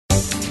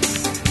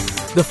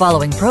The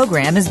following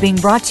program is being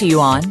brought to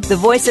you on the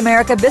Voice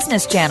America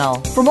Business Channel.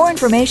 For more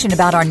information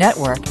about our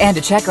network and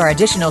to check our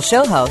additional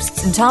show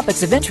hosts and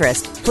topics of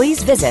interest,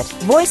 please visit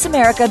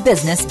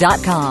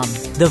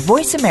voiceamericabusiness.com. The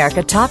Voice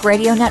America Talk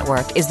Radio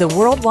Network is the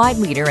worldwide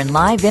leader in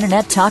live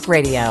Internet talk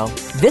radio.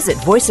 Visit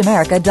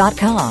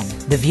voiceamerica.com.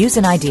 The views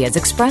and ideas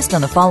expressed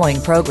on the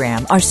following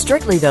program are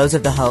strictly those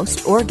of the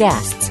host or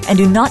guests and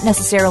do not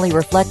necessarily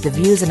reflect the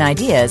views and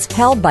ideas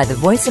held by the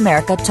Voice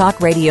America Talk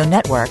Radio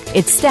Network,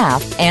 its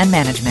staff, and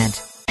management.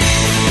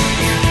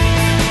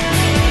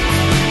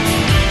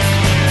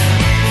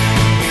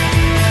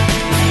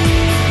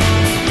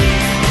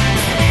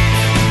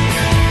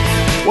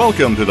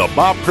 Welcome to the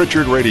Bob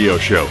Pritchard Radio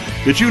Show.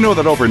 Did you know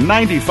that over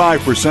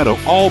 95%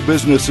 of all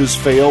businesses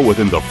fail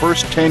within the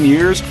first 10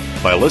 years?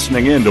 By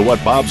listening in to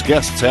what Bob's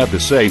guests have to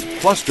say,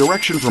 plus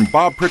direction from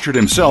Bob Pritchard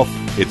himself,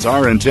 it's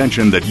our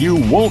intention that you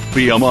won't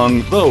be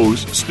among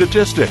those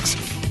statistics.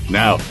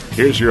 Now,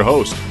 here's your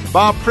host,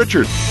 Bob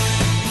Pritchard.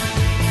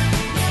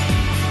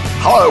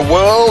 Hello,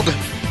 world.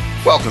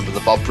 Welcome to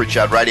the Bob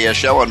Pritchard Radio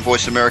Show on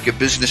Voice America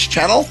Business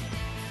Channel.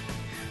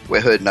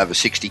 We're heard in over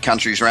 60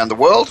 countries around the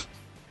world.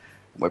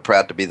 We're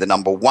proud to be the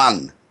number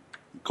one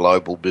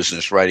global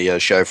business radio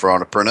show for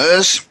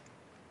entrepreneurs.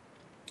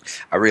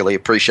 I really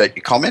appreciate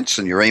your comments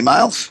and your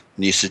emails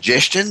and your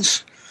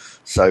suggestions.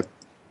 So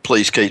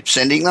please keep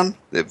sending them.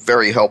 They're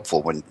very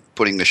helpful when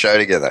putting the show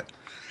together.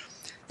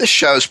 This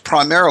show is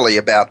primarily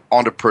about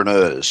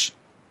entrepreneurs,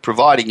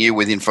 providing you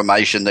with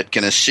information that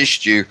can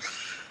assist you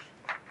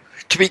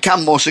to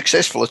become more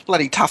successful. It's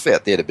bloody tough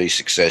out there to be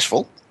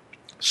successful.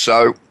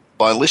 So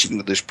by listening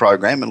to this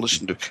program and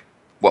listening to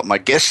what my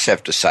guests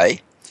have to say,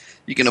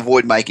 you can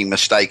avoid making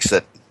mistakes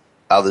that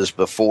others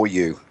before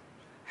you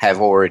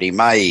have already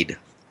made.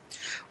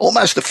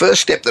 Almost the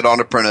first step that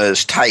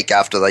entrepreneurs take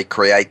after they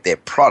create their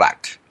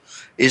product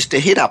is to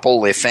hit up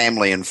all their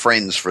family and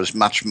friends for as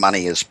much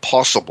money as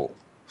possible.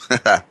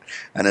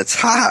 And it's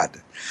hard.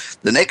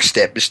 The next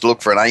step is to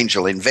look for an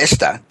angel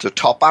investor to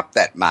top up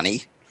that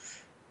money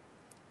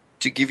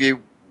to give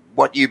you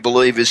what you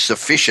believe is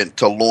sufficient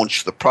to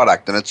launch the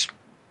product. And it's,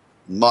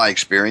 in my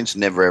experience,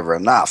 never ever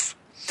enough.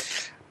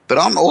 But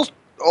I'm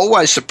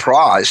always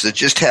surprised at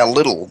just how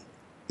little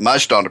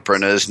most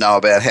entrepreneurs know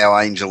about how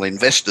angel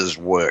investors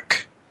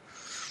work.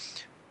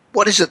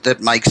 What is it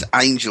that makes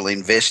angel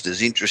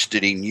investors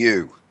interested in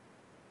you?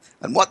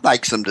 And what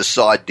makes them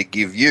decide to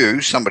give you,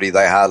 somebody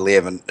they hardly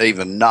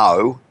even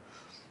know,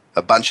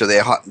 a bunch of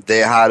their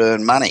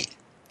hard-earned money?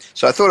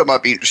 So I thought it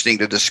might be interesting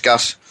to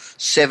discuss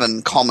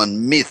 7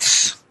 common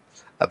myths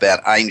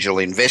about angel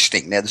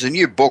investing. Now, there's a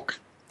new book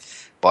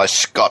by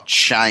Scott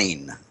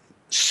Shane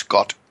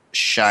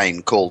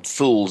called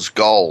Fool's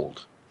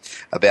Gold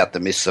about the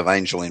myths of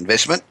angel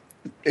investment.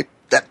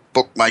 That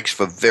book makes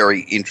for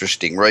very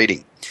interesting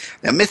reading.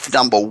 Now, myth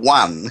number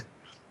 1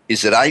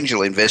 is that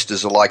angel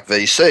investors are like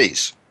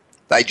VCs.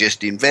 They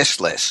just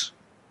invest less.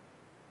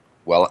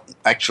 Well,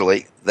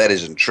 actually, that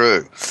isn't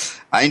true.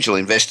 Angel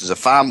investors are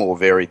far more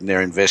varied in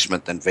their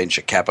investment than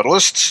venture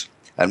capitalists.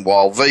 And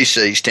while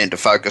VCs tend to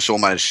focus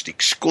almost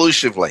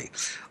exclusively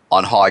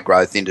on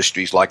high-growth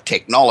industries like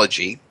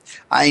technology,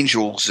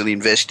 angels will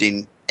invest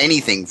in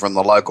anything from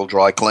the local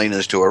dry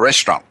cleaners to a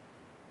restaurant.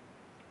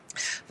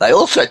 They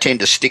also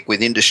tend to stick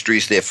with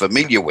industries they're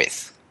familiar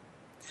with.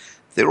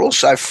 They're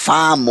also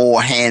far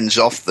more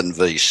hands-off than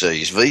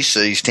VCs.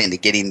 VCs tend to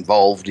get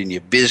involved in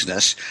your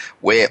business,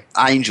 where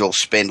angels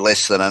spend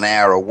less than an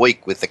hour a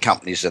week with the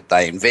companies that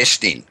they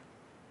invest in.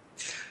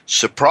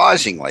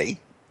 Surprisingly,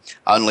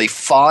 only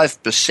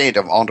 5%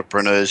 of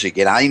entrepreneurs who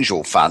get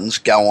angel funds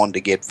go on to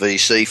get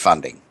VC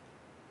funding.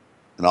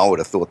 And I would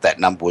have thought that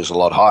number was a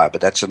lot higher, but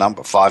that's a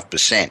number,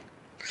 5%.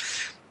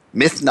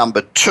 Myth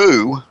number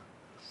 2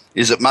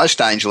 is that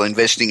most angel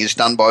investing is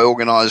done by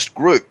organised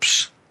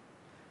groups,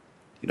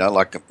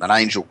 like an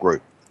angel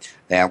group.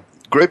 Now,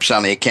 groups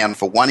only account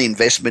for 1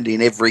 investment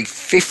in every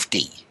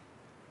 50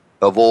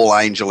 of all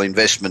angel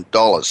investment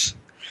dollars.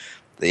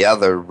 The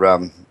other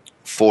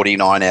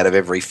 49 out of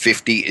every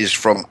 50 is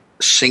from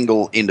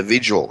single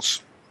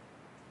individuals.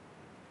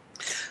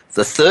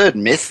 The third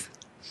myth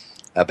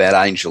about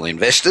angel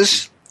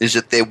investors is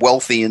that they're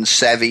wealthy and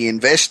savvy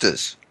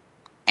investors.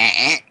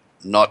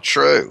 Not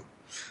true.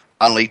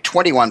 Only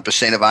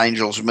 21% of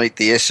angels meet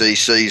the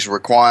SEC's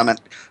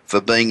requirement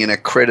for being an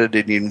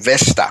accredited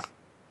investor.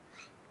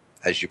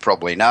 As you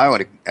probably know,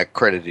 an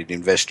accredited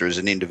investor is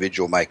an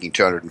individual making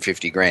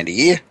 $250,000 a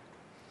year,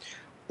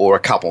 or a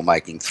couple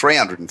making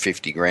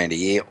 $350,000 a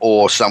year,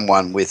 or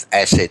someone with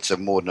assets of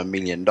more than $1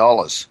 million.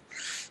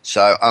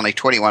 So only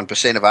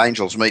 21% of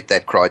angels meet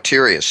that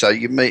criteria. So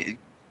you're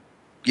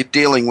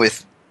dealing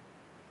with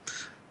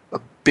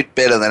a bit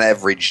better than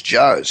average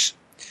Joes.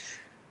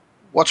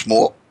 What's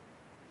more,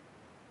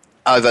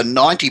 over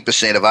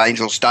 90% of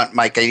angels don't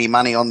make any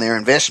money on their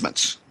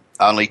investments.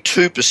 Only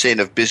 2%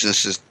 of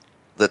businesses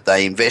that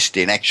they invest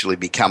in actually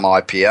become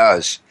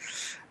IPOs.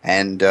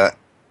 And the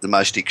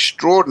most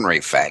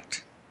extraordinary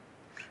fact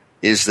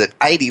is that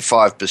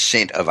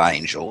 85% of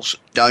angels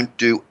don't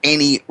do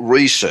any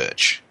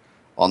research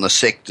on the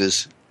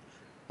sectors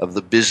of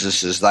the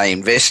businesses they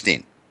invest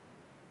in.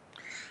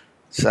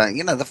 So,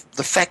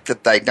 the fact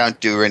that they don't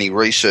do any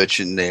research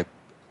in their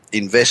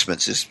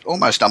investments is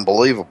almost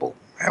unbelievable.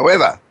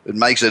 However, it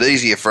makes it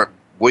easier for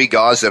we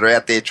guys that are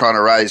out there trying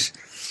to raise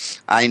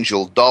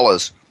angel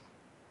dollars.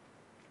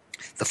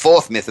 The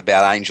fourth myth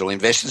about angel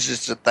investors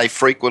is that they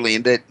frequently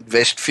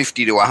invest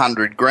 50 to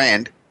 100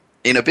 grand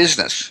in a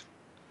business.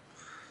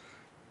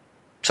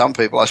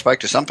 I spoke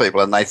to some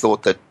people and they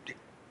thought that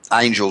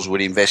angels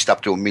would invest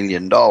up to $1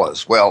 million.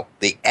 Well,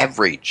 the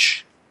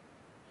average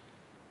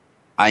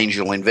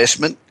angel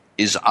investment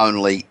is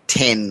only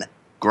 10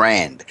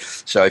 grand.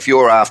 So if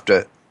you're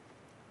after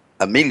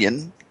 $1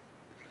 million,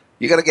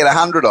 you've got to get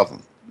 100 of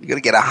them. You've got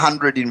to get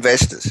 100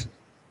 investors.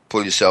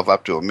 Pull yourself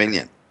up to $1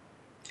 million.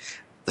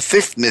 The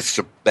fifth myth,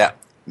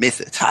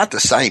 it's hard to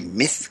say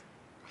myth.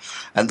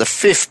 And the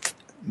fifth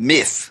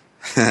myth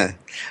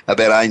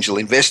about angel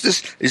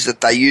investors is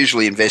that they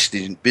usually invest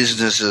in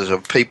businesses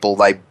of people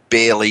they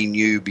barely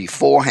knew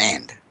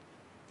beforehand.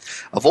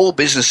 Of all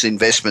business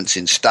investments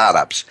in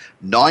startups,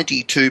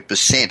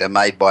 92% are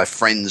made by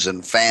friends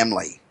and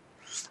family.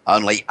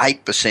 Only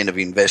 8% of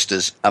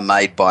investors are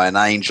made by an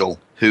angel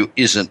who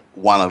isn't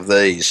one of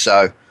these.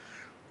 So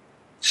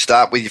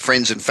start with your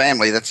friends and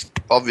family. That's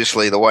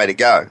obviously the way to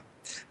go.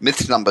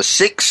 Myth number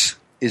 6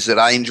 is that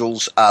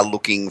angels are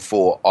looking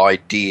for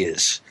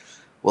ideas.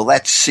 Well,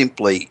 that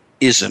simply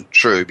isn't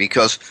true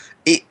because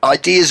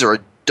ideas are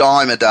a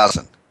dime a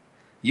dozen.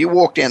 You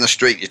walk down the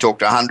street, you talk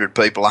to 100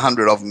 people,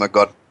 100 of them have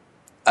got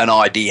an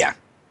idea.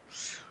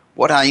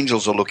 What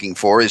angels are looking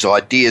for is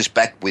ideas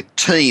backed with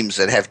teams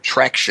that have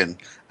traction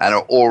and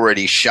are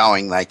already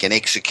showing they can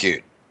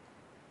execute.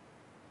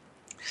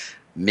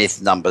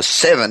 Myth number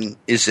 7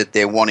 is that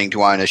they're wanting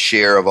to own a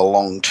share of a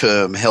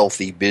long-term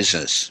healthy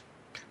business.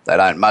 They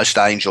don't. Most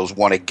angels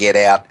want to get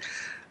out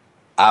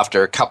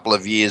after a couple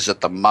of years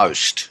at the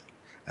most,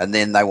 and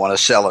then they want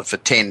to sell it for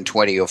 10,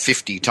 20 or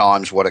 50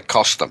 times what it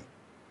cost them.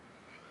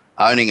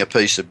 Owning a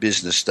piece of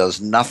business does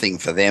nothing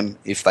for them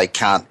if they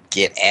can't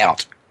get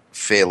out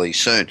fairly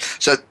soon.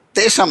 So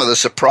there's some of the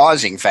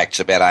surprising facts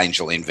about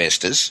angel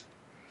investors.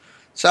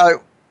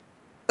 So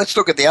let's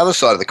look at the other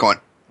side of the coin.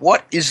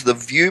 What is the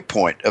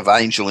viewpoint of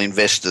angel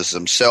investors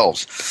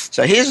themselves?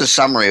 So here's a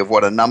summary of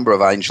what a number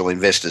of angel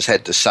investors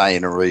had to say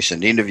in a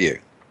recent interview.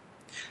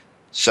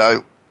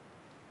 So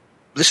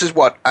this is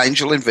what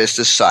angel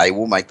investors say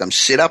will make them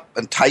sit up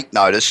and take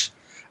notice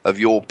of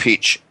your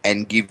pitch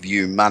and give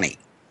you money.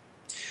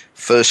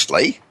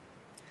 Firstly,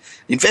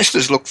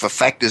 investors look for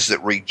factors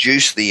that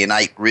reduce the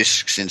innate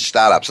risks in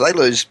startups. They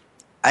lose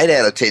 8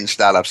 out of 10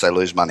 startups, they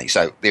lose money.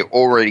 So they're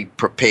already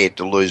prepared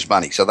to lose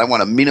money. So they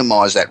want to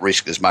minimize that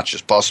risk as much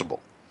as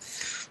possible.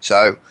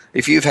 So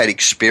if you've had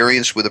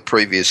experience with a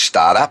previous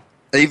startup,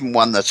 even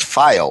one that's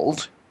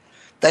failed,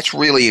 that's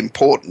really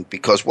important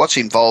because what's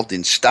involved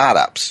in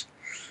startups,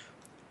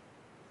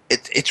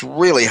 it's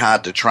really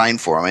hard to train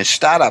for. I mean,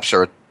 startups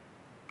are a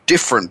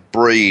different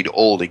breed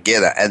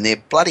altogether and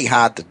they're bloody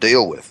hard to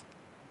deal with.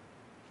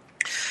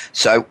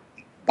 So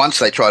once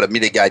they try to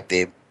mitigate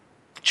their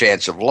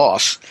chance of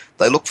loss,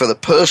 they look for the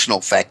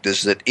personal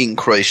factors that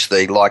increase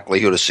the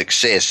likelihood of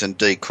success and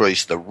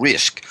decrease the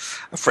risk.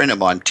 A friend of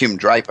mine, Tim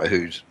Draper,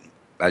 who's,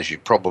 as you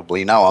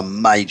probably know, a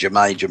major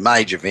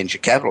venture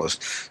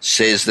capitalist,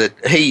 says that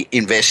he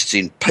invests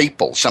in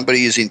people,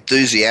 somebody who's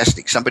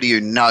enthusiastic, somebody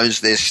who knows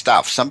their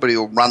stuff, somebody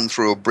who'll run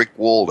through a brick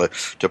wall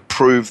to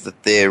prove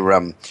that their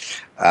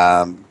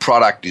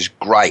product is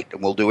great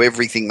and will do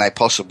everything they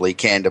possibly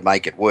can to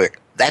make it work.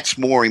 That's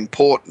more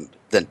important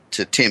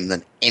to Tim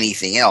than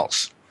anything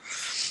else.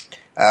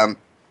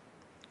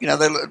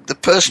 The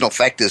personal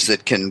factors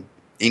that can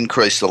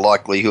increase the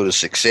likelihood of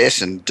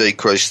success and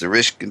decrease the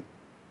risk: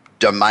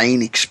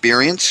 domain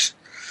experience,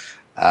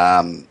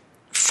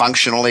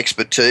 functional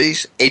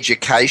expertise,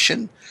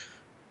 education,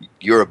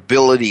 your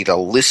ability to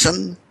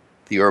listen,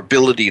 your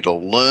ability to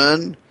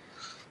learn,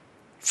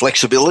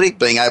 flexibility,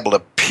 being able to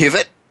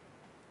pivot,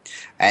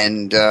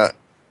 and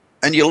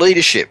your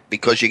leadership,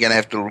 because you're going to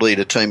have to lead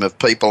a team of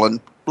people, and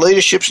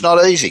leadership's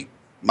not easy.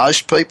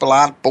 Most people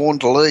aren't born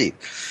to lead.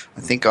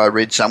 I think I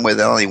read somewhere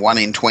that only 1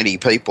 in 20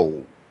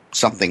 people,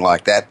 something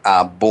like that,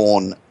 are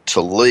born to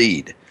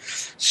lead.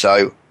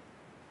 So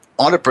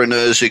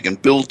entrepreneurs who can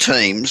build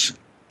teams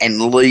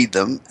and lead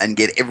them and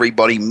get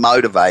everybody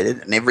motivated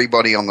and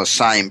everybody on the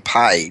same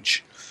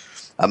page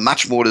are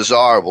much more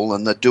desirable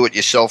than the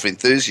do-it-yourself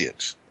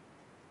enthusiasts.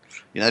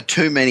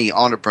 Too many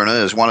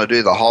entrepreneurs want to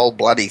do the whole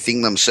bloody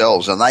thing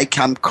themselves, and they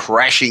come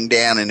crashing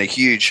down in a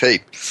huge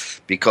heap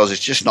because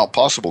it's just not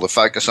possible to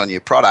focus on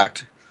your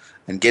product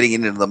and getting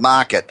it into the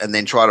market and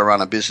then try to run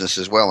a business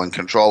as well and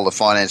control the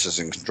finances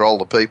and control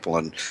the people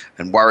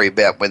and worry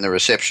about when the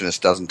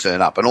receptionist doesn't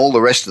turn up and all the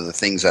rest of the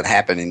things that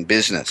happen in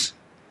business.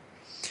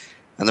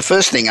 And the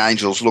first thing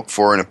angels look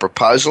for in a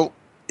proposal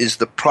is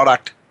the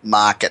product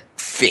market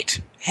fit.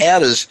 How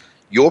does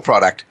your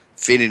product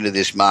fit into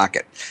this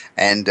market?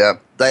 And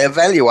they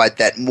evaluate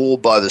that more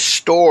by the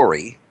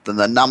story than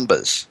the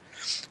numbers.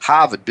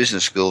 Harvard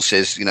Business School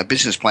says,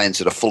 business plans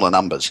that are full of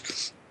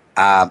numbers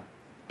are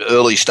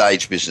early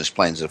stage business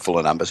plans that are full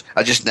of numbers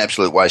are just an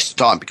absolute waste of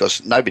time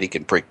because nobody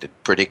can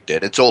predict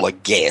it. It's all a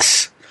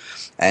guess.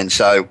 And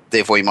so,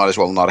 therefore, you might as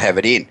well not have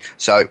it in.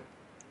 So,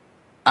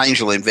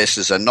 angel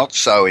investors are not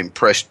so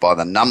impressed by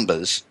the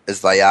numbers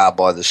as they are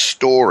by the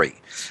story.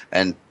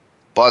 And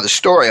by the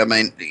story, I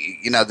mean,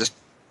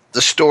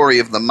 the story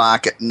of the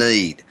market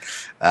need,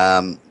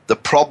 the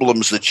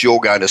problems that you're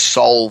going to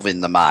solve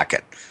in the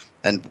market,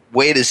 and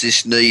where does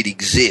this need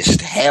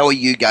exist? How are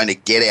you going to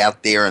get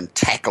out there and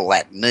tackle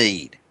that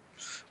need?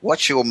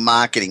 What's your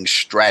marketing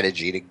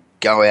strategy to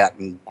go out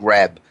and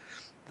grab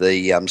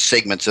the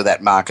segments of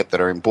that market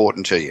that are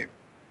important to you?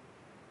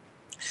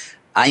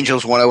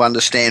 Angels want to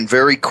understand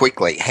very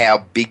quickly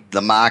how big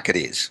the market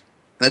is.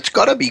 And it's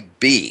got to be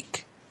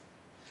big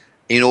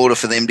in order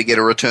for them to get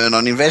a return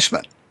on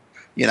investment.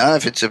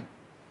 If it's a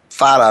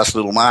fart-ass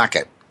little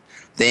market,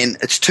 then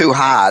it's too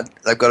hard.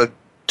 They've got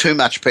too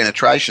much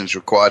penetration is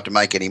required to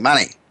make any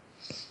money.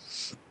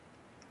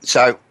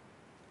 So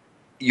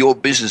your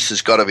business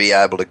has got to be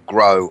able to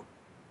grow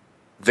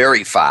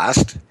very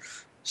fast,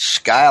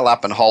 scale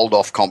up and hold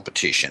off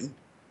competition,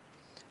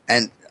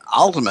 and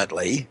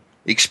ultimately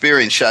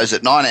experience shows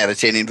that 9 out of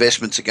 10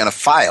 investments are going to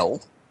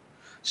fail,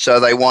 so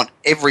they want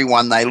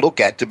everyone they look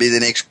at to be the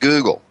next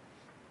Google.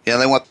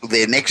 They want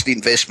their next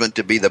investment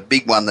to be the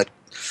big one that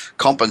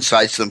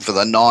compensates them for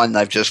the 9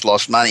 they've just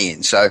lost money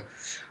in. So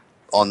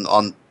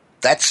on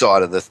that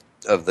side of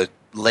the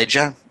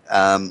ledger,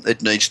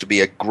 it needs to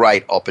be a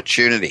great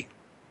opportunity.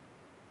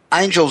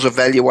 Angel's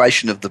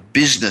evaluation of the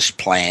business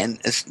plan,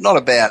 it's not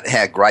about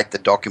how great the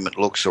document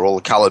looks or all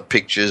the coloured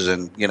pictures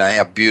and,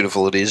 how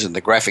beautiful it is and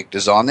the graphic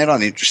design. They're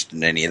not interested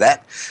in any of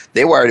that.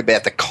 They're worried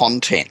about the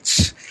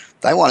contents.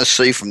 They want to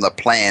see from the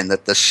plan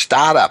that the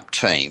startup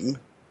team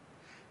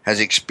has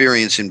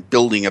experience in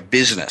building a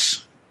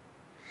business,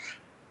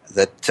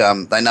 that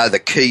they know the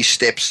key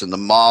steps and the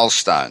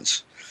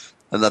milestones,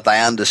 and that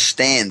they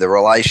understand the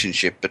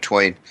relationship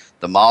between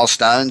the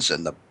milestones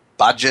and the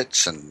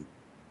budgets and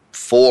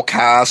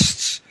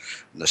forecasts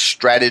and the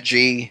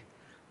strategy,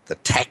 the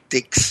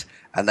tactics,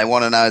 and they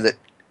want to know that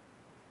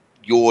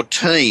your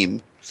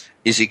team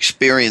is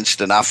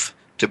experienced enough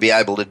to be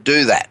able to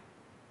do that.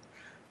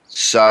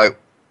 So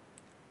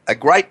a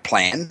great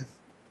plan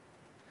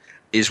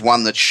is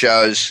one that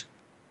shows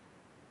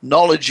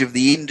knowledge of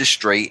the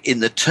industry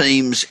in the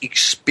team's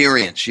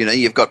experience.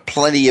 You've got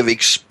plenty of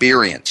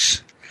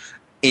experience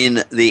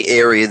in the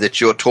area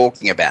that you're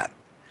talking about,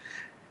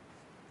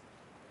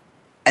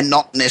 and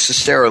not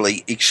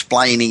necessarily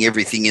explaining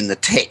everything in the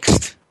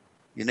text.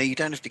 You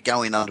don't have to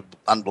go in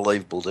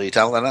unbelievable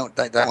detail.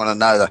 They don't want to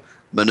know the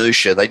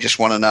minutiae. They just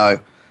want to know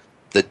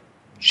the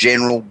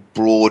general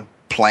broad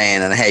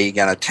plan and how you're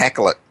going to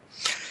tackle it.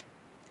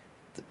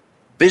 The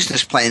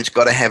business plan's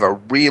got to have a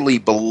really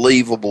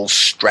believable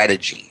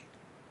strategy.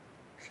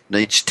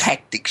 Needs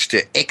tactics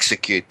to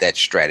execute that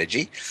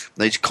strategy.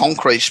 Needs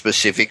concrete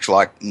specifics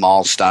like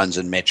milestones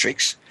and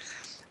metrics.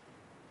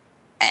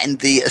 And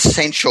the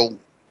essential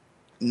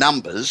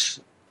numbers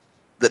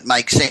that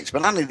make sense,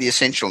 but only the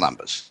essential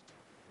numbers.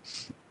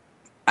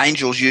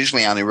 Angels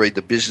usually only read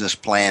the business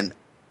plan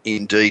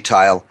in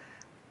detail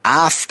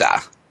after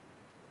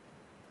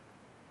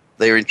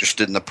they're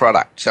interested in the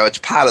product. So it's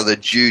part of the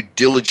due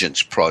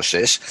diligence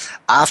process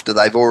after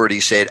they've already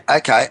said,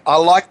 okay, I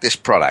like this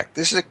product.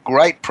 This is a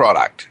great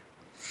product.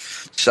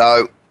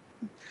 So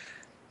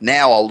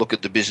now I'll look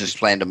at the business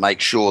plan to make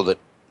sure that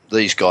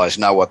these guys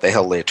know what the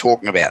hell they're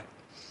talking about.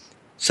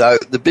 So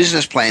the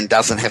business plan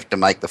doesn't have to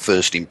make the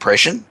first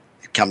impression.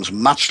 It comes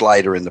much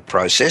later in the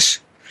process,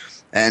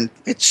 and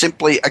it's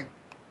simply a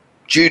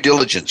due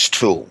diligence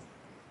tool.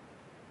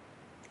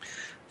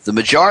 The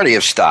majority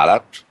of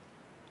startups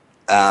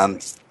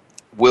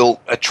will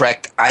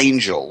attract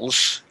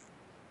angels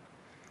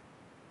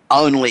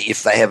only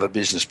if they have a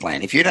business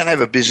plan. If you don't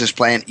have a business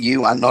plan,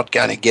 you are not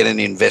going to get an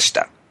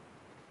investor.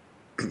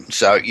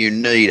 So you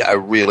need a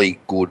really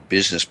good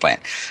business plan.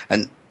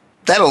 And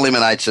that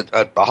eliminates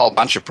a whole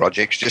bunch of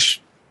projects. Just,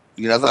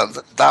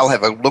 they'll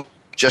have a look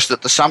just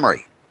at the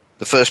summary,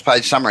 the first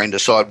page summary, and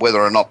decide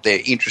whether or not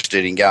they're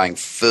interested in going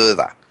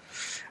further.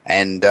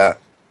 And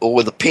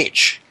or the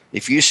pitch.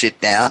 If you sit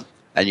down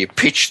and you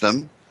pitch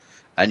them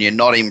and you're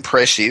not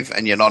impressive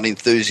and you're not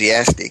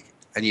enthusiastic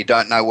and you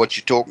don't know what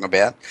you're talking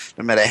about,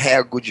 no matter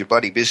how good your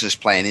bloody business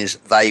plan is,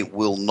 they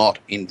will not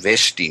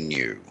invest in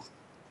you.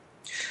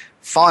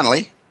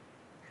 Finally,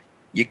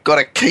 you've got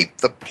to keep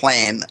the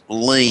plan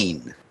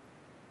lean.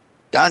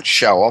 Don't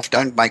show off.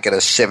 Don't make it a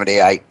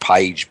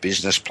 78-page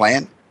business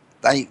plan.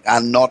 They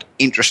are not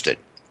interested.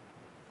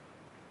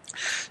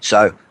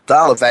 So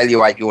they'll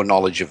evaluate your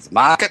knowledge of the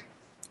market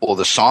or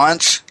the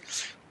science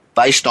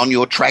based on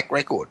your track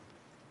record.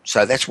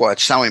 So that's why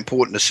it's so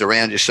important to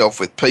surround yourself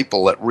with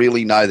people that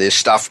really know their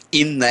stuff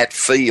in that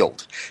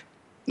field,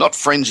 not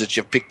friends that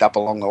you've picked up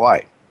along the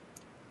way.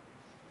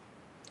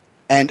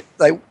 And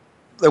they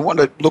want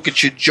to look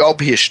at your job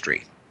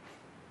history.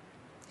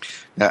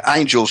 Now,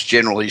 angels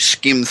generally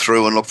skim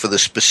through and look for the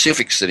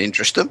specifics that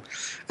interest them,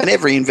 and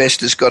every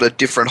investor's got a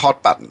different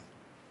hot button.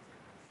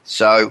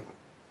 So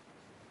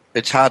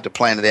it's hard to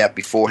plan it out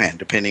beforehand,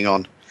 depending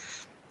on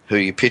who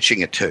you're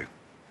pitching it to.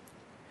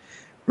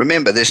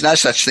 Remember, there's no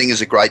such thing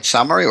as a great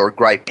summary or a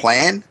great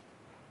plan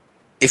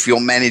if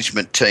your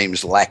management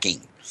team's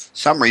lacking.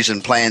 Summaries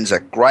and plans are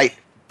great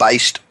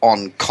based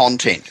on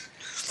content,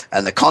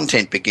 and the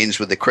content begins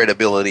with the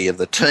credibility of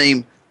the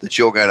team that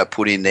you're going to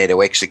put in there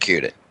to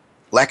execute it.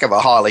 Lack of a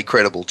highly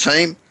credible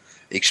team,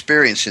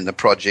 experience in the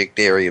project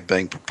area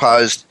being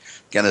proposed,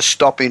 going to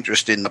stop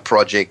interest in the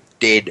project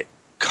dead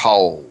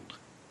cold.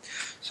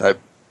 So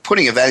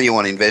putting a value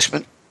on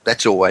investment,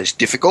 that's always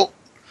difficult.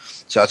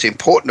 So it's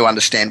important to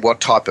understand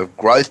what type of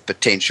growth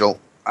potential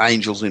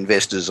angels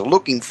investors are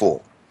looking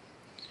for.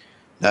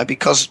 Now,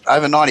 because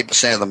over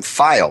 90% of them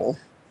fail,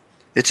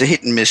 it's a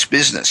hit and miss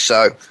business.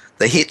 So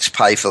the hits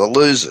pay for the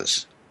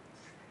losers.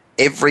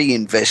 Every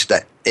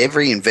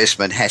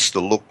investment has to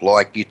look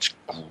like it's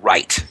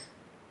great.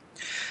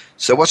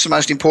 So what's the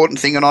most important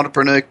thing an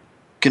entrepreneur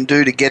can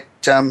do to get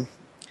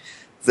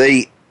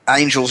the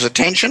angel's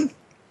attention?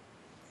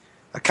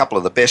 A couple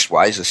of the best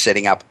ways are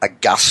setting up a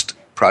GUST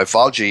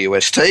profile,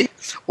 G-U-S-T,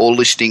 or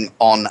listing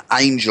on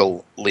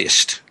Angel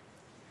List.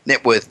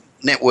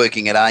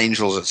 Networking at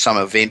Angels at some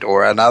event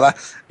or another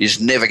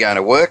is never going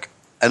to work,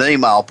 and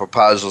email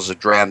proposals are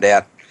drowned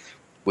out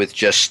with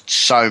just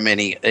so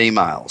many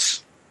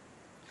emails.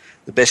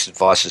 The best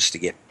advice is to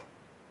get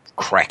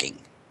cracking.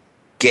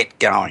 Get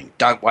going.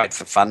 Don't wait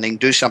for funding.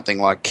 Do something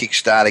like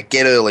Kickstarter.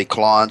 Get early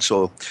clients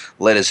or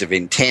letters of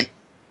intent.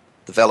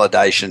 The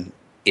validation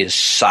is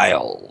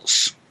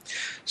sales.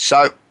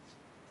 So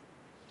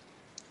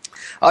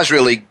I was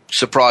really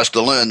surprised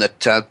to learn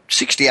that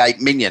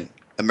 68 million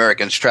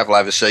Americans travel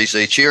overseas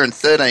each year, and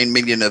 13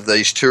 million of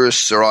these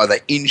tourists are either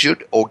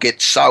injured or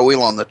get so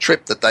ill on the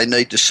trip that they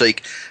need to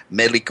seek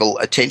medical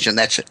attention.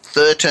 That's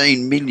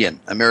 13 million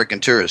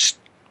American tourists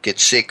get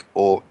sick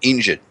or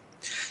injured.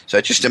 So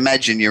just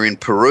imagine you're in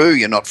Peru,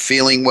 you're not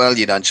feeling well,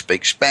 you don't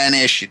speak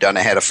Spanish, you don't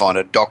know how to find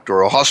a doctor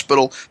or a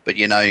hospital, but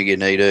you know you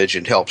need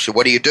urgent help. So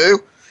what do?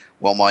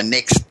 Well, my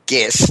next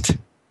guest,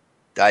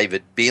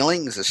 David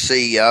Beeling, is the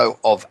CEO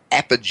of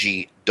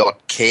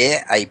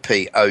Apogee.care,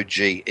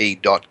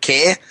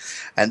 A-P-O-G-E.care,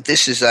 and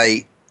this is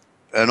an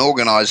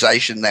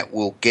organisation that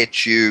will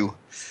give you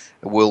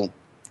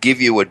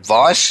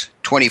advice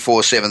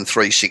 24/7,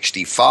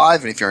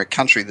 365, and if you're in a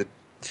country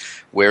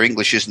where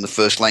English isn't the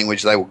first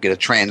language, they will get a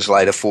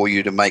translator for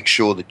you to make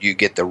sure that you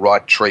get the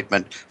right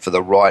treatment for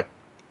the right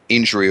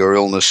injury or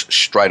illness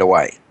straight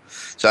away.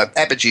 So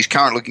Apogee is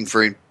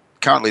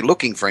currently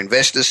looking for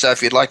investors, so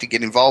if you'd like to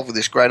get involved with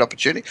this great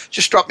opportunity,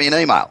 just drop me an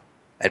email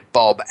at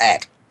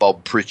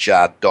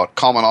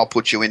bob@bobpritchard.com and I'll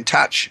put you in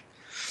touch.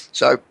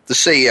 So the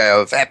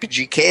CEO of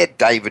Apogee Care,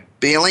 David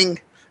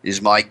Beeling,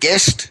 is my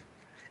guest.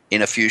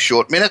 In a few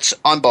short minutes,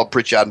 I'm Bob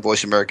Pritchard on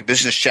Voice America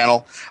Business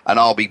Channel, and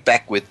I'll be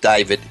back with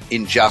David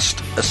in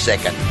just a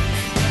second.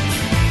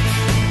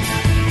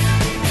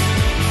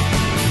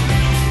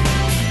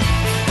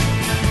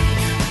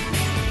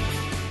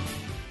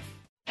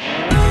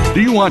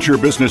 Do you want your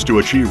business to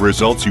achieve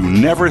results you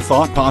never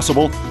thought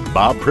possible?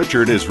 Bob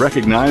Pritchard is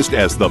recognized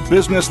as the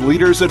Business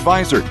Leader's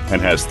Advisor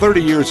and has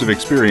 30 years of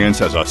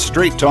experience as a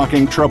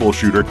straight-talking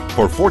troubleshooter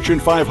for Fortune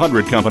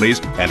 500 companies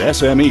and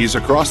SMEs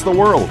across the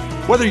world.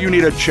 Whether you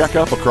need a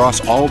checkup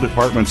across all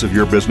departments of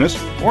your business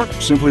or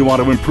simply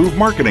want to improve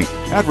marketing,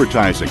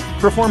 advertising,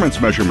 performance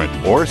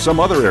measurement, or some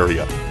other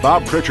area,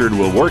 Bob Pritchard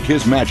will work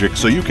his magic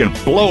so you can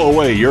blow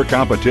away your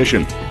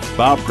competition.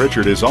 Bob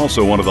Pritchard is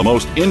also one of the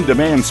most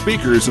in-demand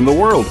speakers in the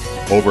world.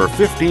 Over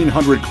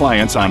 1,500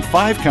 clients on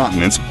 5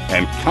 continents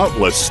and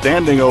countless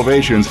standing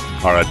ovations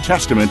are a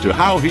testament to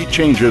how he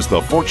changes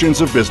the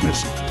fortunes of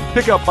business.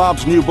 Pick up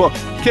Bob's new book,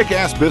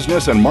 Kick-Ass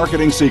Business and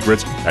Marketing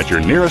Secrets, at your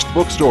nearest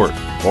bookstore,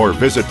 or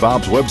visit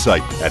Bob's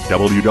website at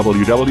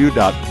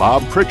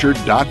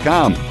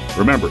www.bobpritchard.com.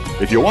 Remember,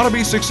 if you want to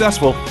be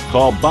successful,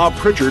 call Bob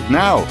Pritchard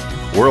now.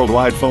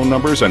 Worldwide phone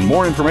numbers and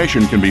more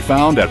information can be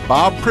found at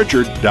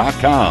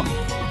bobpritchard.com.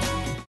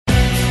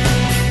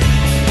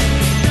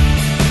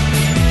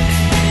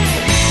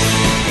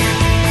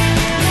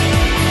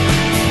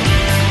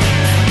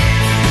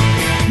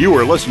 You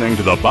are listening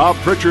to the Bob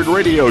Pritchard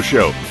Radio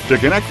Show. To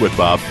connect with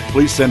Bob,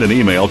 please send an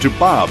email to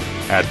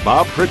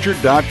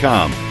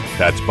bob@bobpritchard.com.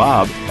 That's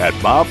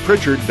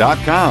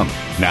bob@bobpritchard.com.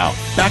 Now,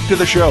 back to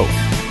the show.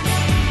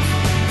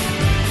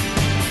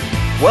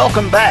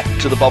 Welcome back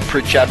to the Bob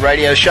Pritchard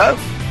Radio Show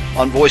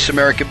on Voice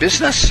America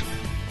Business.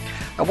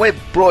 And we're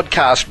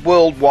broadcast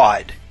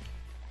worldwide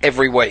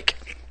every week.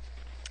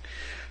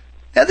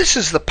 Now, this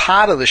is the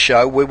part of the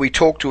show where we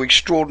talk to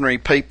extraordinary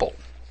people.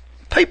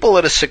 People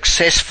that are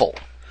successful.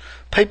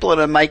 People that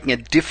are making a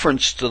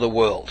difference to the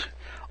world.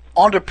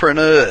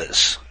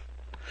 Entrepreneurs.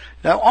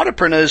 Now,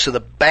 entrepreneurs are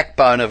the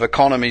backbone of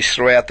economies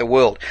throughout the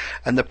world,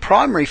 and the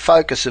primary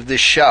focus of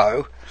this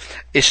show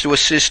is to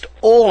assist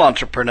all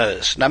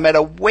entrepreneurs, no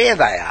matter where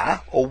they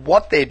are or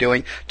what they're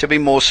doing, to be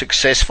more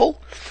successful,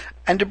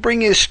 and to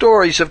bring you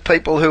stories of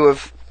people who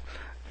have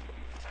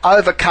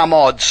overcome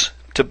odds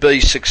to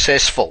be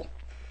successful.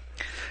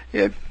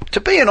 You know, to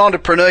be an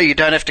entrepreneur, you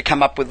don't have to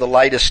come up with the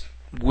latest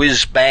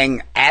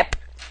whiz-bang app.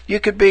 You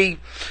could be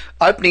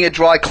opening a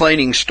dry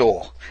cleaning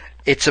store.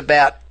 It's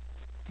about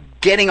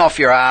getting off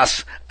your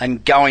ass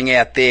and going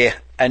out there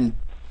and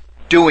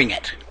doing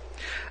it.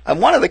 And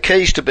one of the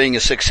keys to being a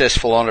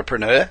successful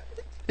entrepreneur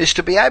is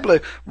to be able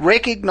to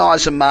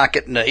recognise a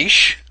market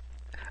niche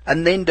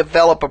and then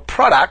develop a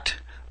product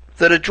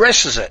that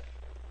addresses it.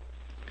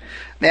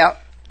 Now,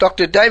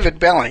 Dr. David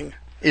Belling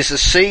is the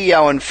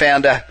CEO and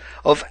founder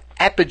of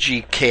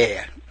Apogee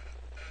Care,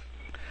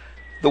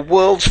 the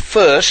world's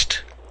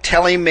first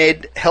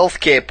telemed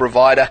healthcare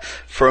provider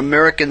for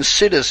American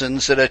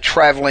citizens that are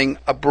travelling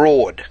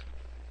abroad.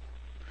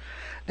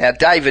 Now,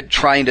 David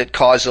trained at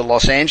Kaiser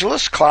Los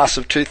Angeles, class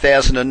of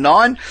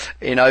 2009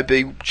 in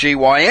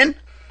OBGYN.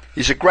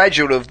 He's a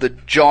graduate of the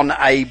John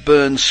A.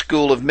 Burns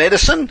School of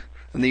Medicine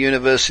and the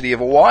University of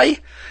Hawaii.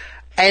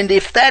 And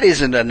if that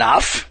isn't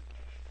enough,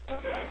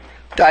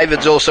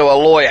 David's also a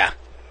lawyer.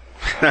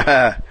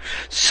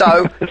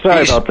 So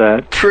Sorry about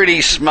that.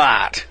 Pretty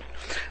smart.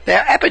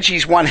 Now,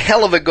 Apogee's one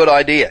hell of a good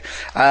idea.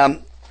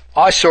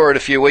 I saw it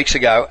a few weeks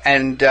ago,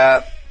 and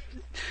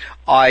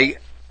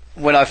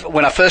when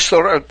I first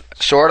saw it,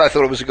 I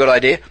thought it was a good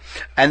idea.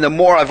 And the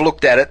more I've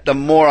looked at it, the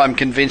more I'm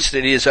convinced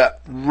it is a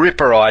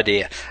ripper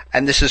idea.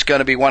 And this is going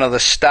to be one of the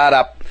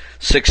startup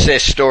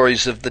success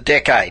stories of the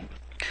decade.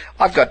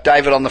 I've got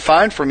David on the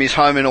phone from his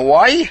home in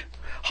Hawaii.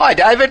 Hi,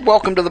 David.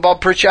 Welcome to the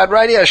Bob Pritchard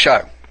Radio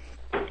Show.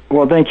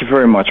 Well, thank you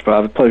very much,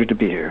 Bob. It's a pleasure to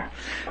be here.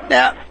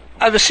 Now,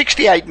 over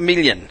 68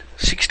 million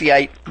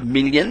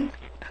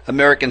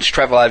Americans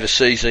travel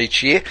overseas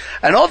each year,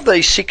 and of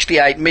these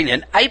 68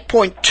 million,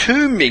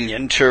 8.2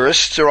 million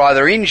tourists are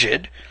either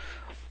injured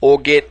or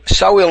get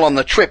so ill on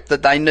the trip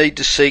that they need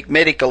to seek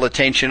medical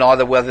attention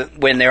either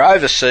when they're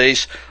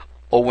overseas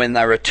or when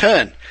they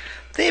return.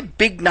 They're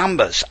big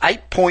numbers,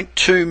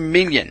 8.2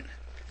 million.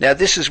 Now,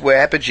 this is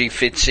where Apogee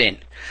fits in.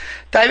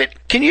 David,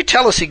 can you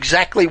tell us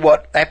exactly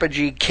what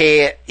Apogee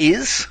Care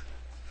is?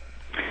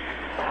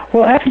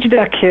 Well,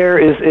 Apogee.care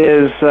is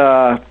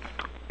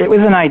it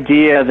was an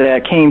idea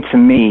that came to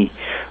me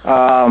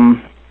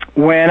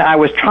when I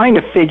was trying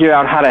to figure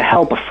out how to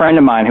help a friend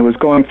of mine who was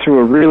going through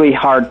a really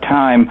hard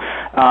time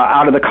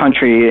out of the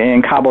country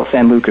in Cabo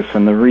San Lucas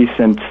in the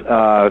recent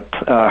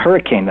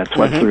hurricane that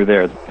swept through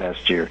there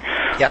last year.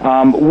 Yep.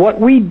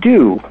 What we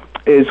do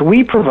is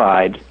we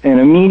provide an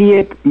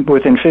immediate,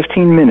 within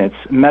 15 minutes,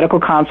 medical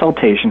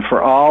consultation for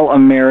all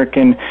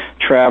American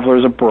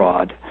travelers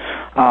abroad.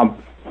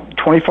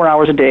 24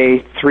 hours a day,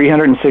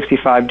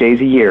 365 days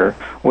a year,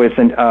 with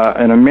an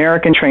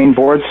American-trained,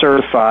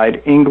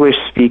 board-certified,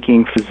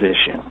 English-speaking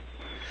physician.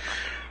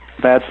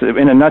 That's,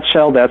 in a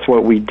nutshell, that's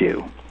what we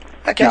do.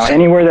 Okay, now,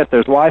 anywhere that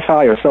there's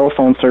Wi-Fi or cell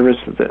phone service,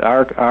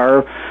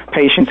 our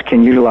patients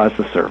can utilize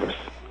the service.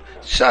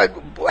 So,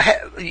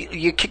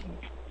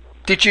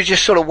 did you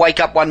just sort of wake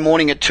up one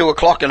morning at 2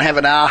 o'clock and have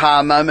an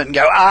aha moment and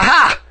go,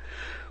 aha,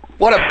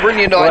 what a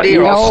brilliant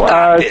idea, I'll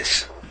start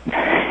this?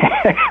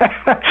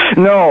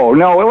 No.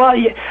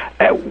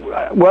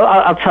 Well,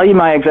 I'll tell you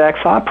my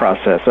exact thought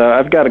process.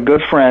 I've got a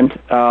good friend,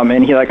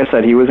 and he, like I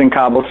said, he was in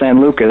Cabo San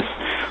Lucas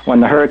when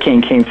the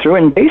hurricane came through,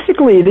 and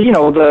basically,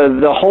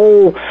 the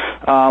whole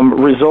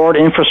resort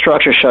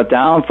infrastructure shut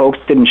down. Folks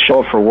didn't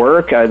show up for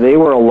work. They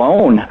were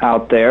alone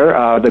out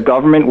there. The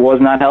government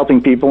was not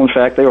helping people. In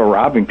fact, they were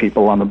robbing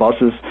people on the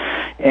buses.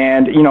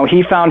 And,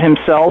 he found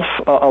himself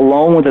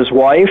alone with his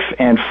wife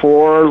and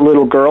 4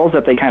 little girls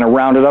that they kind of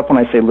rounded up. When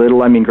I say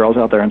little, I mean girls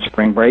out there on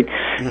spring break,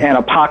 and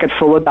a pocket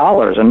full of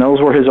dollars. And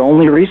those were his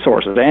only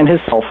resources, and his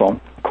cell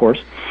phone, of course.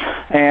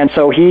 And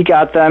so he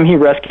got them, he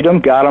rescued them,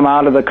 got them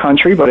out of the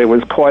country, but it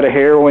was quite a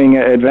harrowing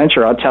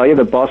adventure. I'll tell you,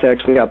 the bus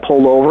actually got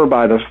pulled over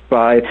by the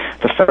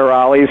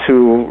federales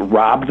who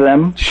robbed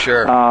them.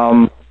 Sure.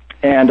 I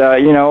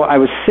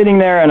was sitting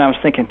there and I was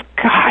thinking,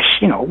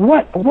 gosh,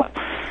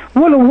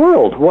 what a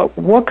world.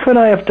 What could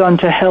I have done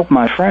to help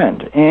my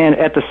friend? And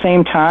at the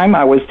same time,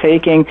 I was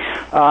taking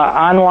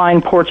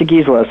online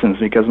Portuguese lessons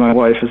because my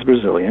wife is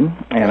Brazilian,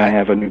 and I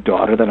have a new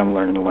daughter that I'm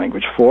learning the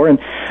language for. And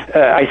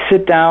I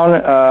sit down,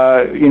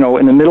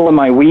 in the middle of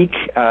my week.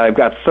 I've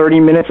got 30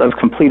 minutes of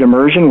complete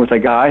immersion with a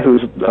guy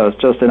who's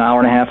just an hour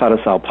and a half out of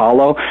Sao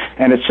Paulo,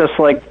 and it's just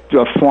like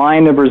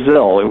flying to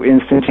Brazil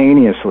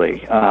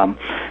instantaneously.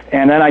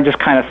 And then I just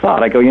kind of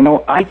thought, I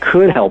go, I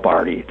could help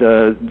Artie.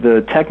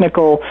 The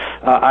technical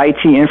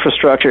IT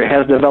infrastructure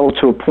has developed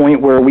to a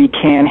point where we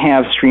can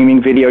have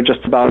streaming video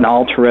just about in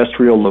all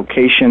terrestrial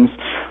locations.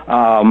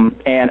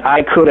 And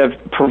I could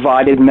have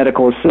provided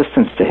medical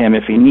assistance to him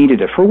if he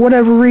needed it for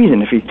whatever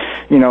reason. If he,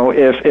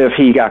 if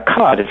he got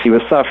cut, if he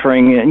was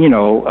suffering,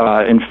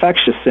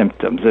 infectious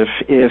symptoms,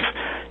 if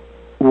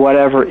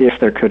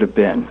there could have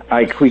been.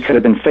 We could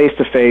have been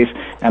face-to-face,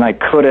 and I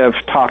could have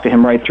talked to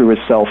him right through his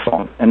cell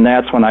phone. And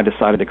that's when I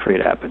decided to create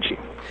Apogee.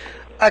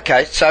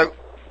 Okay, so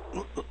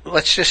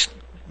let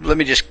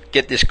me just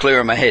get this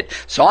clear in my head.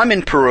 So I'm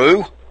in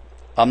Peru.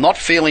 I'm not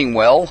feeling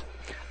well.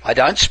 I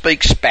don't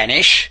speak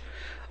Spanish.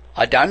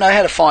 I don't know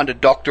how to find a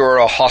doctor or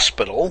a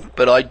hospital,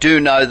 but I do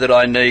know that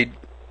I need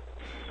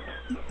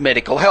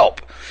medical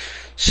help.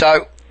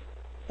 So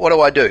What do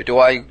I do?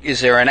 Is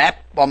there an app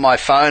on my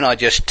phone I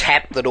just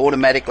tap that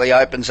automatically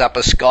opens up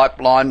a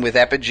Skype line with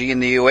Apogee in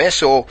the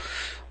US, or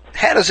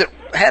how does it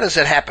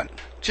happen?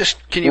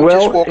 Can you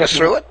just walk us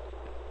through it?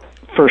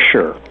 For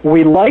sure.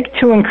 We like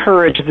to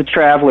encourage the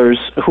travelers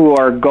who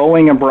are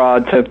going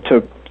abroad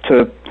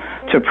to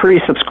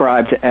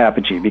pre-subscribe to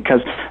Apogee,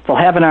 because they'll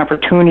have an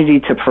opportunity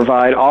to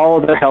provide all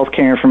of their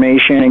healthcare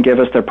information and give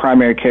us their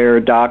primary care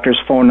doctor's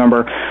phone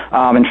number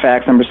and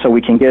fax number, so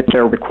we can get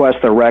their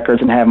requests, their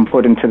records, and have them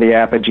put into the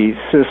Apogee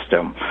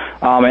system.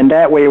 And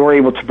that way we're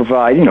able to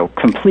provide,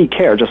 complete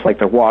care, just like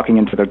they're walking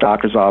into their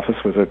doctor's office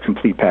with a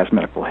complete past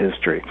medical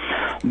history.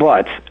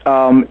 But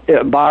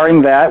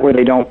barring that, where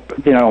they don't,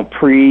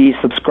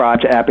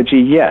 pre-subscribe to Apogee,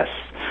 yes,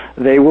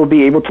 they will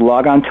be able to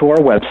log on to our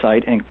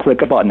website and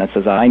click a button that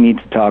says, I need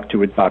to talk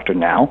to a doctor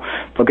now.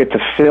 They'll get to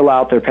fill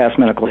out their past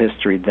medical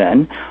history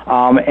then,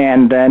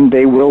 and then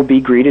they will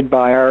be greeted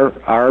by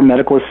our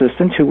medical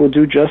assistant, who will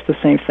do just the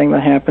same thing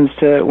that happens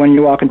to when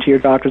you walk into your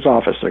doctor's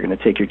office. They're going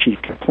to take your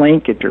chief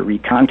complaint, get your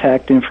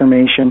recontact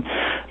information.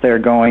 They're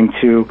going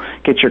to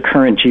get your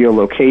current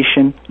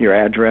geolocation, your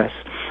address,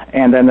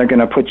 and then they're going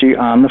to put you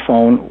on the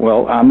phone,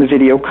 on the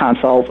video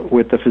consult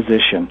with the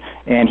physician,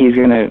 and he's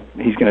going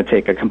to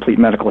take a complete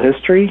medical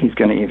history. He's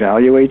going to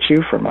evaluate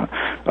you from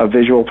a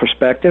visual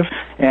perspective,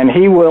 and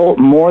he will,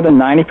 more than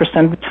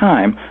 90% of the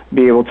time,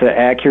 be able to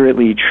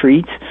accurately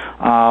treat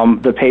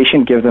the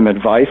patient, give them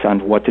advice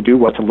on what to do,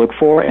 what to look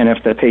for, and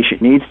if the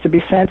patient needs to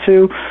be sent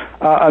to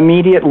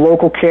immediate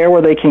local care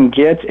where they can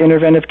get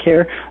interventive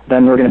care,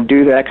 then we're going to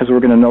do that, because we're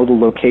going to know the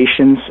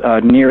locations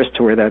nearest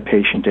to where that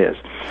patient is.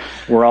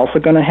 We're also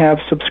going to have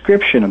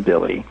subscription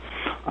ability.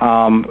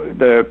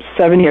 The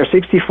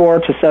 64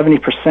 to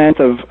 70%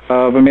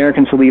 of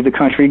Americans who leave the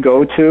country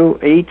go to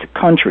 8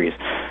 countries.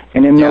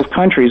 And in those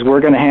countries,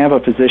 we're going to have a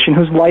physician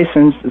who's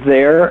licensed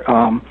there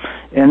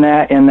in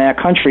that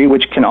country,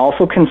 which can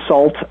also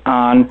consult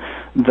on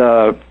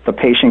the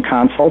patient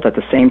consult at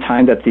the same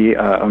time that the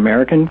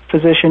American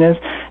physician is.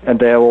 And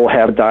they will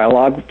have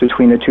dialogue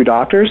between the two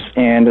doctors,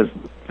 and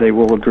they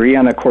will agree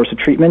on a course of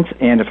treatment,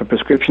 and if a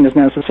prescription is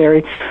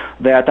necessary,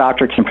 that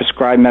doctor can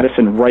prescribe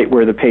medicine right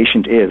where the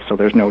patient is, so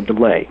there's no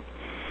delay.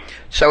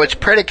 So it's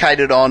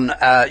predicated on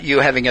you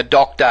having a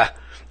doctor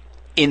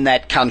in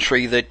that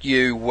country that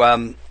you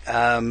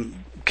can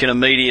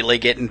immediately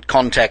get in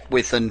contact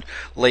with and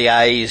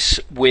liaise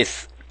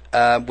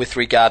with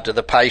regard to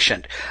the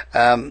patient.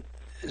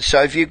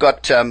 So have you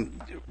got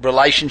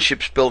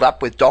relationships built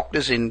up with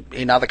doctors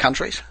in other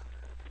countries?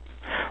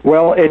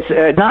 Well,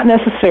 it's not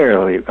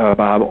necessarily,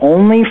 Bob.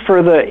 Only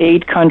for the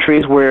 8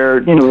 countries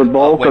where the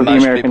bulk of the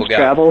Americans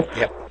travel.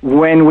 Yep.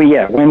 When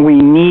we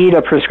need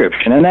a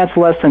prescription, and that's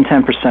less than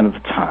 10% of the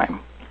time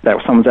that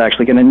someone's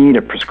actually going to need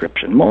a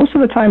prescription. Most of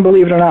the time,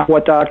 believe it or not,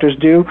 what doctors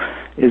do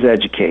is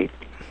educate.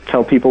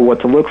 Tell people what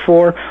to look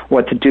for,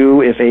 what to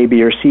do if A,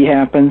 B, or C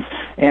happens,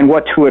 and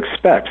what to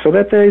expect, so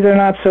that they're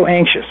not so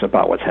anxious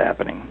about what's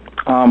happening.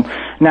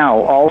 Now,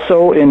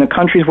 also, in the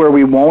countries where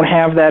we won't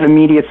have that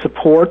immediate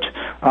support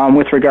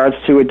with regards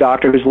to a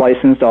doctor who's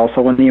licensed,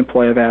 also in the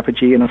employ of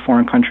Apogee in a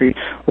foreign country,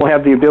 we'll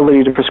have the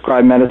ability to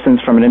prescribe medicines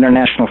from an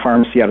international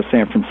pharmacy out of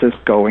San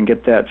Francisco and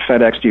get that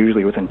FedExed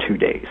usually within 2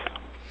 days.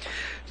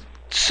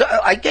 So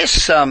I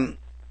guess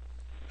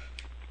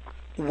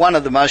one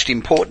of the most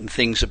important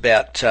things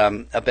about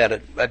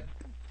a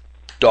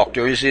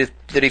doctor is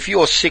that if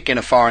you're sick in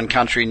a foreign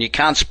country and you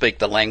can't speak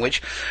the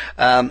language,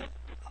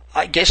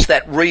 I guess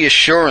that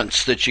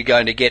reassurance that you're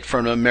going to get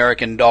from an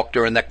American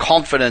doctor, and the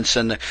confidence,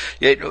 and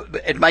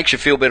it makes you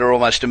feel better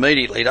almost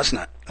immediately, doesn't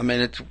it? I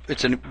mean,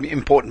 it's an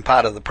important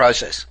part of the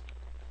process.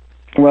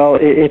 Well,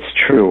 it's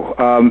true.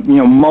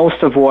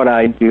 Most of what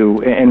I do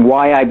and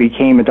why I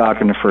became a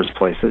doctor in the first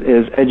place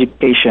is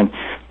education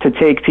to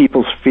take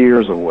people's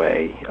fears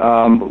away.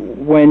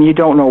 When you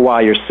don't know why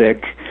you're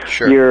sick,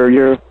 sure.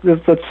 you're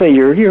let's say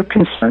you're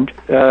concerned.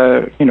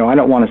 I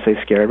don't want to say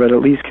scared, but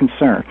at least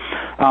concerned.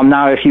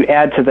 Now, if you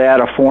add to that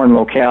a foreign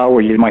locale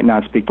where you might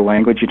not speak the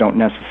language, you don't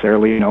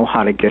necessarily know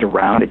how to get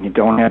around it, and you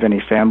don't have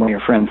any family or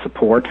friend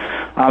support,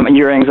 and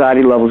your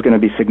anxiety level is going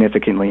to be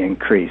significantly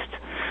increased.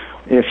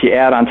 If you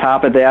add on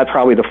top of that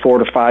probably the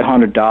 $400 to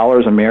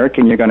 $500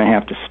 American you're going to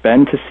have to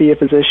spend to see a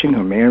physician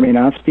who may or may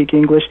not speak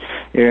English,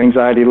 your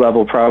anxiety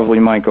level probably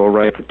might go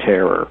right to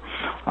terror.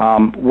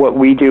 What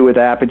we do with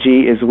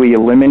Apogee is we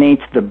eliminate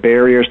the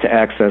barriers to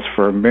access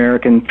for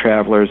American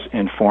travelers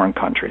in foreign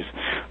countries.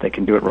 They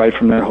can do it right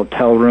from their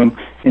hotel room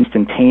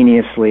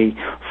instantaneously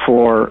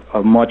for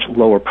a much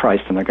lower price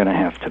than they're going to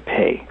have to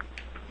pay.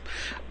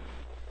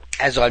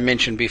 As I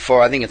mentioned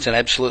before, I think it's an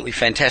absolutely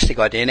fantastic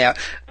idea. Now,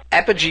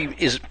 Apogee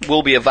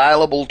will be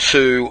available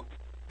to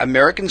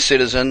American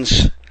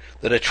citizens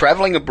that are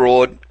travelling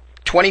abroad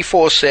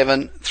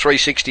 24/7,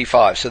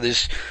 365. So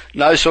there's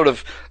no sort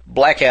of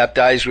blackout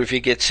days where if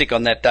you get sick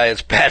on that day,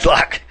 it's bad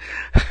luck.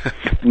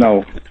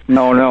 No.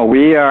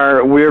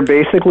 We're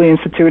basically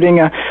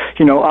instituting a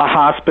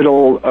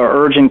hospital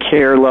or urgent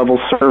care level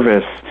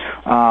service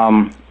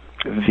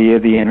via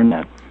the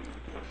internet.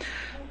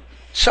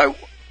 So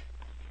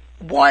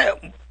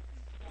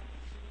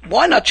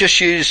why not just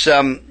use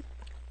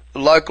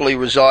locally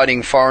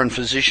residing foreign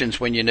physicians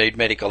when you need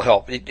medical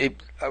help?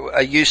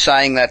 Are you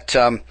saying that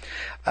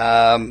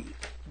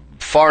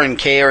foreign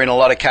care in a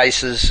lot of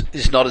cases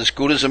is not as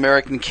good as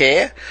American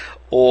care,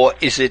 or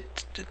is it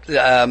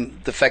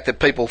the fact that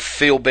people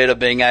feel better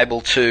being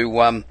able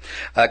to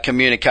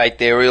communicate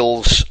their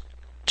ills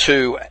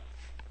to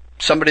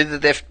somebody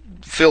that they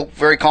feel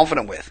very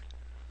confident with?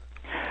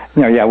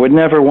 No, yeah, I would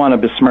never want to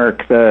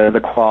besmirk the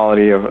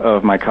quality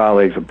of my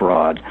colleagues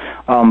abroad.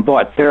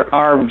 But there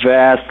are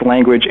vast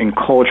language and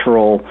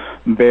cultural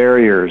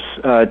barriers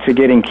to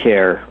getting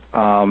care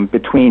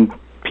between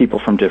people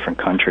from different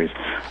countries.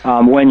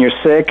 When you're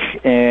sick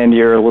and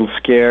you're a little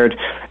scared,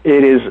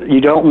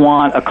 you don't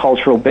want a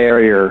cultural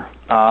barrier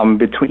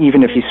between,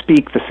 even if you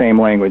speak the same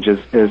language as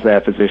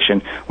that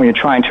physician, when you're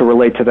trying to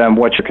relate to them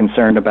what you're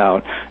concerned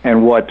about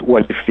and what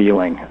you're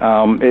feeling.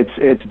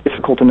 It's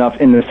difficult enough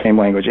in the same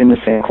language, in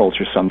the same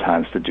culture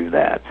sometimes to do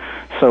that.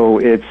 So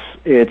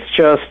it's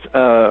just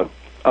a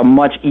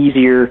much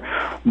easier,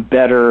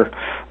 better,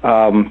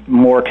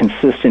 more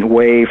consistent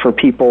way for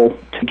people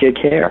to get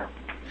care.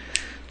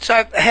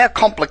 So how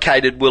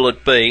complicated will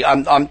it be?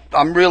 I'm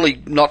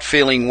really not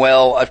feeling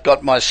well. I've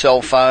got my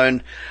cell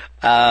phone,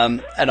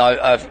 and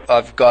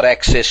I've got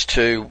access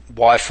to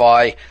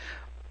Wi-Fi.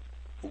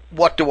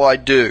 What do I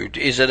do?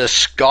 Is it a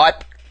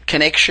Skype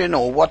connection,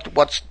 or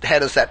how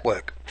does that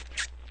work?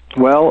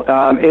 Well,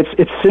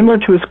 it's similar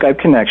to a Skype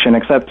connection,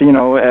 except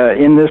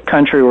in this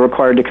country we're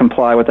required to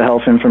comply with the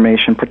Health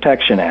Information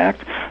Protection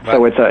Act. Right.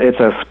 So it's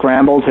a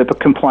scrambled HIPAA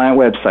compliant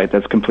website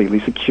that's completely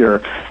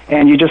secure,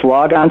 and you just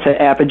log on to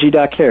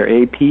apogee.care,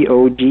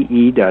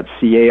 APOGE.CARE,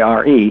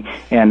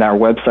 and our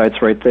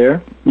website's right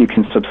there. You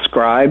can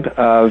subscribe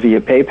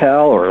via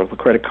PayPal or a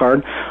credit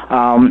card,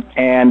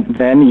 and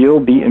then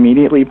you'll be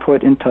immediately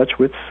put in touch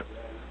with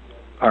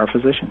our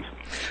physicians.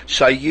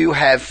 So you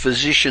have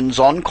physicians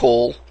on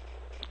call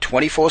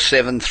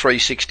 24/7,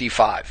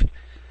 365.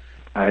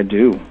 I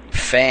do.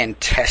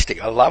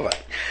 Fantastic. I love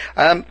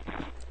it.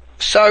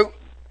 So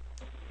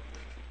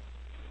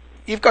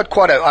you've got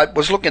I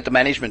was looking at the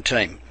management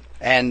team,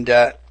 and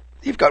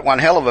you've got one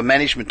hell of a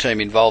management team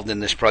involved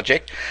in this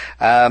project.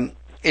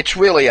 It's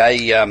really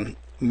a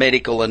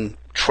medical and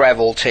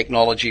travel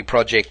technology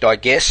project, I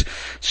guess.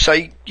 So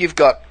you've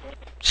got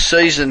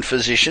seasoned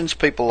physicians,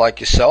 people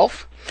like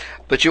yourself,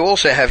 but you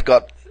also have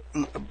got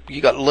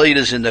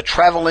leaders in the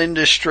travel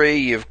industry,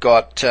 you've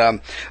got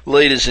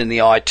leaders in the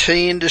IT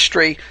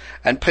industry,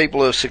 and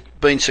people who have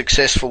been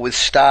successful with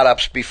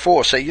startups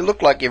before. So you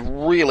look like you've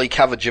really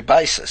covered your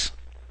bases.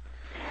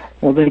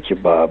 Well, thank you,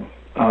 Bob.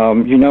 I'll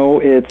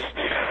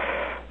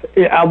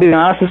be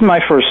honest, this is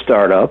my first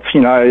startup.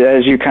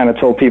 As you kind of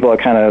told people, I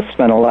kind of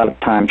spent a lot of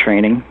time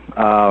training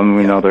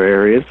in other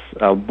areas.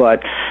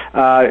 But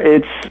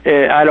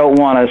I don't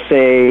want to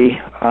say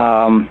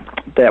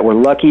that we're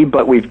lucky,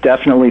 but we've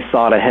definitely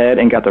thought ahead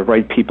and got the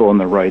right people in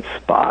the right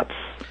spots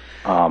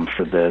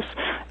for this,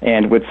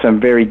 and with some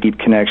very deep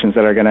connections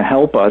that are going to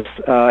help us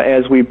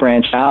as we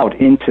branch out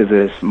into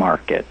this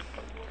market.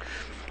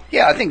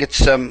 Yeah, I think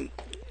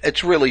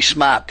it's really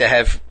smart to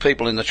have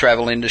people in the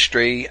travel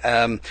industry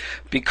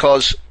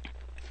because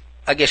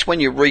I guess when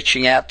you're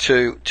reaching out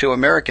to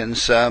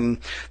Americans,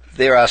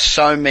 there are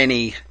so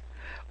many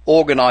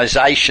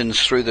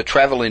organisations through the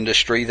travel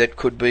industry that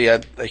could be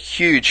a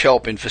huge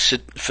help in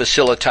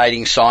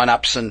facilitating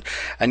sign-ups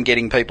and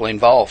getting people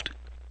involved.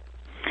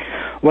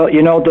 Well,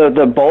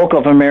 the bulk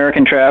of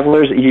American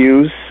travelers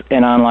use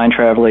an online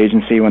travel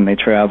agency when they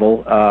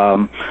travel,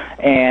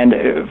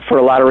 and for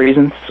a lot of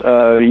reasons.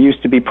 It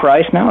used to be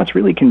price, now it's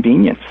really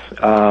convenience.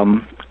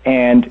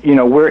 And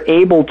we're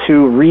able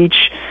to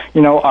reach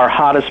our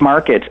hottest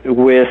market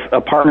with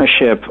a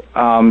partnership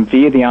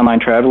via the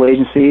online travel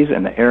agencies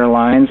and the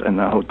airlines and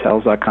the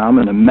hotels.com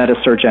and the meta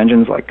search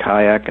engines like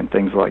Kayak and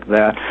things like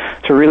that,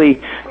 to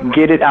really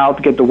get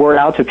the word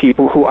out to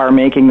people who are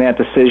making that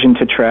decision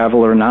to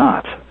travel or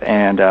not.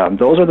 And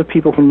those are the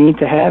people who need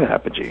to have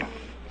Apogee.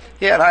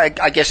 Yeah, and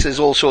I guess there's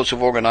all sorts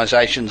of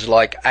organisations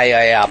like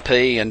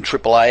AARP and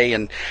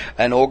AAA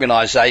and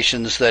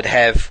organisations that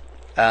have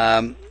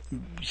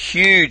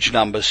huge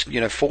numbers,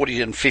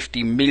 40 and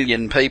 50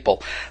 million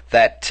people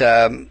that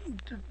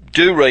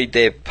do read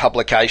their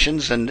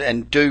publications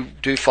and do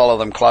follow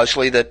them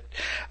closely, that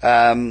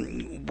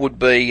would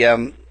be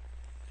a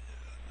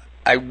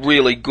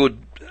really good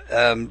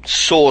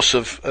source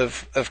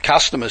of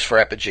customers for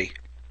Apogee.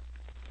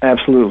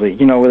 Absolutely.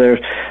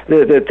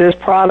 This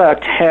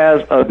product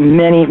has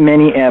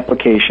many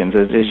applications,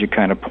 as you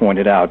kind of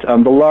pointed out.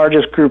 The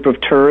largest group of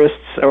tourists,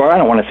 or I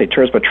don't want to say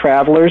tourists, but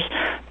travelers,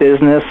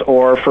 business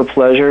or for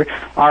pleasure,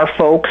 are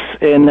folks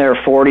in their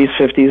 40s,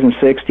 50s, and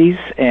 60s.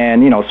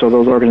 And, so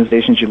those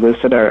organizations you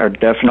listed are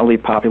definitely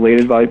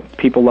populated by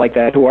people like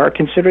that who are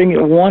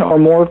considering one or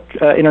more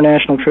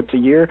international trips a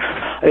year,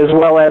 as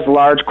well as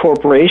large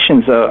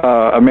corporations.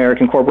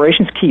 American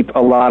corporations keep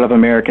a lot of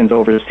Americans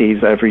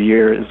overseas every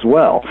year as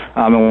well.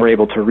 And we're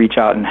able to reach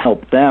out and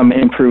help them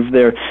improve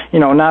their,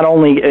 not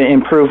only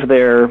improve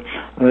their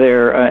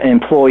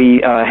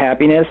employee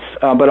happiness,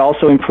 but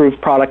also improve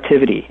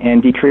productivity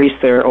and decrease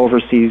their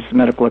overseas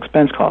medical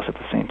expense costs at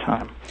the same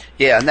time.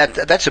 Yeah, and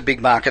that's a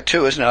big market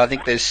too, isn't it? I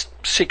think there's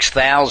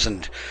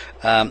 6,000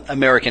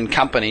 American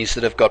companies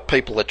that have got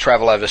people that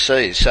travel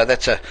overseas. So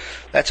that's a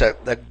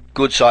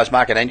good sized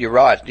market. And you're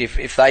right.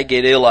 If they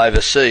get ill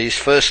overseas,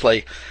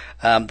 firstly,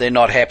 they're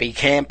not happy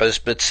campers,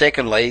 but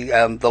secondly,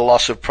 the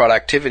loss of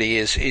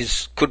productivity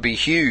could be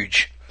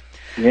huge.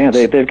 Yeah,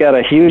 they've got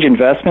a huge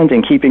investment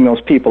in keeping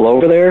those people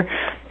over there,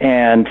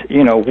 and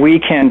we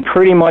can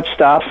pretty much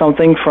stop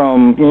something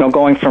from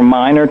going from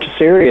minor to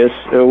serious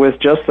with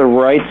just the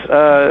right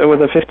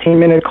with a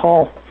 15-minute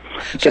call.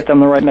 Get them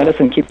the right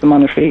medicine, keep them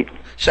on their feet.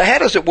 So how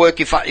does it work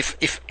if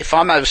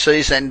I'm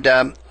overseas and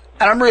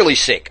I'm really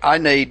sick? I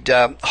need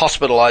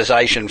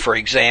hospitalisation, for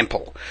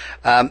example.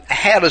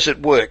 How does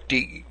it work? Do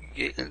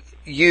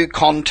you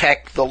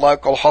contact the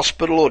local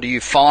hospital, or do you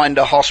find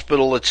a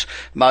hospital that's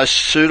most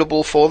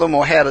suitable for them,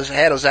 or how does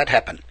that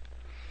happen?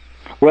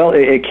 Well,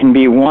 it can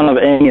be one of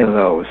any of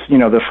those.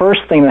 The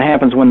first thing that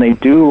happens when they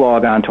do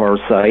log onto our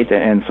site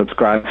and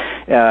subscribe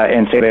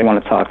and say they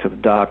want to talk to the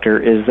doctor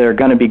is they're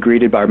going to be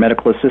greeted by our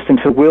medical assistant,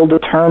 who will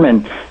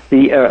determine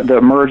the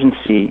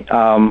emergency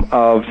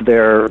of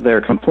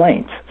their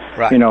complaint.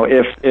 Right.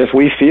 If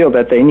we feel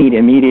that they need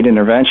immediate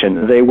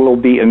intervention, they will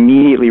be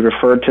immediately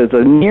referred to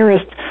the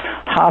nearest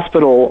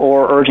hospital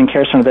or urgent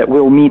care center that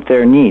will meet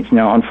their needs.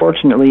 Now,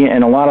 unfortunately,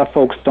 and a lot of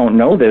folks don't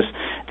know this,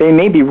 they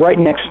may be right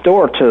next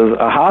door to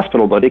a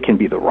hospital, but it can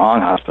be the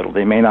wrong hospital.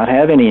 They may not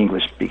have any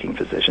English-speaking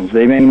physicians.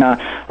 They may not,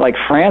 like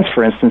France,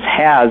 for instance,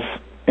 has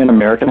an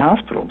American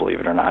hospital, believe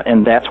it or not,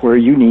 and that's where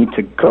you need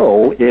to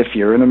go if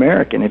you're an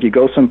American. If you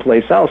go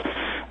someplace else,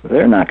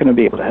 they're not going to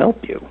be able to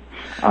help you.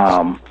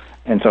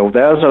 And so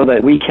those are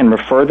that we can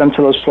refer them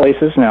to those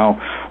places.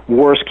 Now,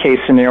 worst case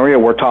scenario,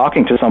 we're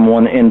talking to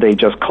someone and they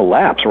just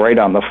collapse right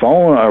on the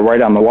phone or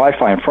right on the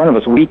Wi-Fi in front of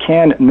us. We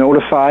can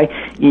notify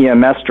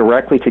EMS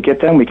directly to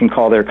get them. We can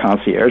call their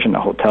concierge in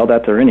the hotel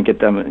that they're in and get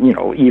them,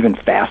 even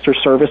faster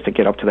service to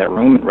get up to that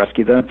room and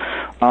rescue them.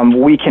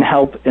 We can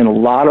help in a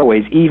lot of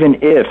ways, even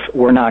if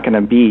we're not going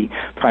to be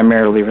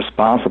primarily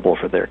responsible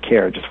for their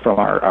care, just from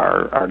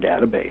our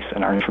database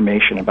and our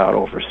information about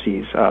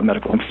overseas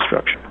medical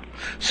infrastructure.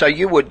 So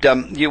you would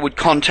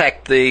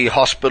contact the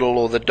hospital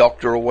or the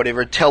doctor or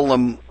whatever, tell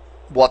them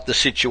what the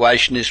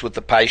situation is with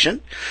the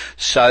patient,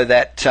 so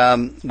that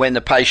when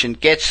the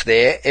patient gets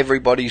there,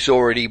 everybody's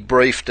already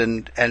briefed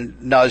and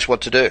knows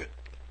what to do.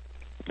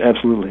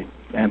 Absolutely.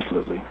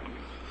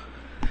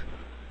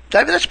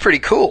 David, that's pretty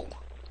cool.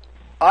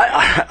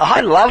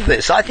 I love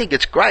this. I think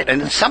it's great,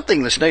 and it's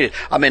something that's needed.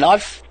 I mean, I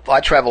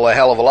travel a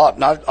hell of a lot,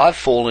 and I've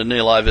fallen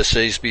ill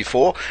overseas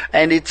before,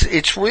 and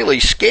it's really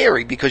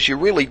scary because you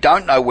really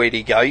don't know where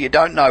to go. You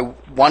don't know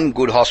one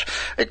good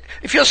hospital.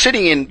 If you're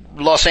sitting in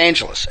Los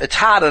Angeles, it's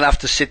hard enough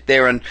to sit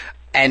there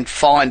and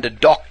find a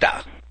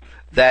doctor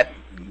that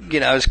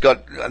has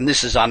got, and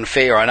this is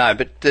unfair, I know,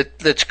 but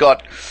that's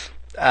got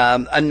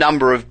a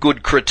number of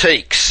good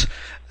critiques.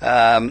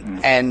 So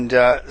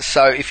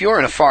if you're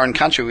in a foreign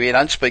country where you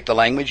don't speak the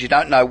language, you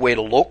don't know where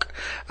to look,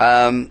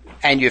 and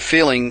you're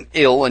feeling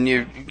ill and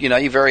you're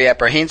very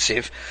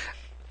apprehensive,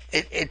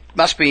 it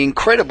must be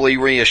incredibly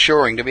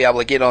reassuring to be able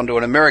to get onto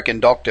an American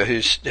doctor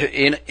who's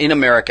in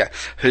America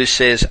who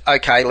says,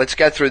 okay, let's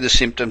go through the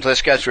symptoms,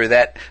 let's go through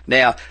that.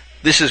 Now,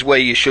 this is where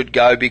you should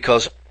go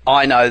because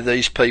I know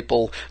these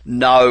people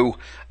know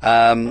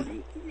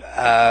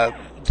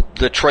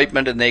the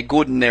treatment, and they're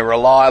good and they're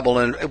reliable,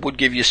 and it would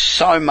give you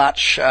so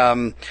much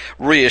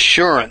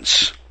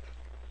reassurance.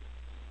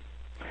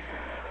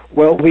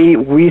 Well,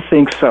 we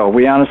think so.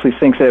 We honestly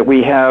think that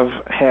we have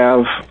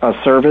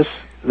a service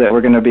that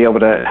we're going to be able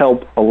to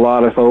help a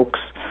lot of folks,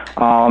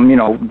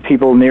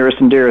 people nearest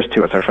and dearest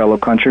to us, our fellow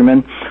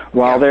countrymen,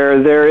 while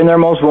they're in their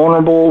most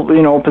vulnerable,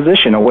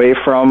 position away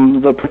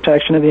from the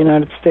protection of the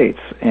United States.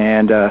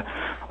 And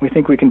we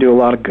think we can do a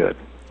lot of good.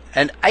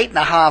 And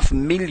 8.5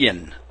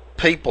 million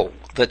people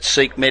that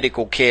seek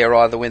medical care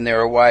either when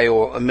they're away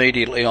or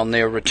immediately on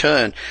their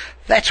return.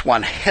 That's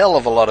one hell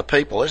of a lot of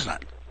people, isn't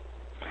it?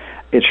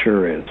 It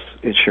sure is.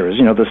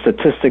 The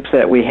statistics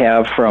that we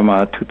have from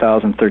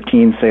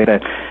 2013 say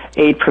that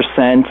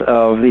 8%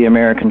 of the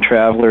American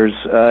travelers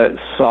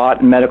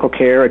sought medical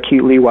care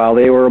acutely while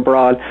they were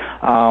abroad,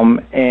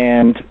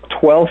 and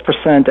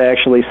 12%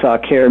 actually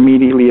sought care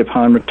immediately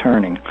upon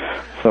returning.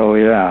 So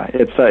yeah,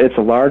 it's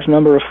a large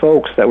number of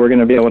folks that we're going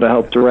to be able to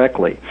help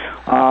directly.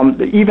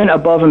 Even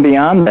above and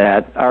beyond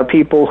that are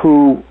people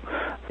who,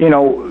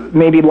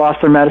 maybe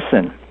lost their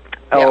medicine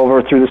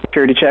over through the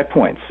security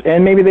checkpoints,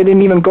 and maybe they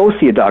didn't even go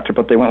see a doctor,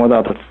 but they went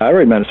without the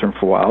thyroid medicine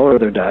for a while or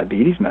their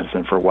diabetes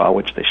medicine for a while,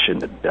 which they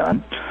shouldn't have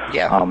done.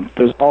 Yeah.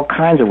 There's all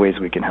kinds of ways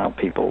we can help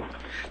people.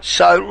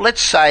 So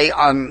let's say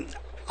I'm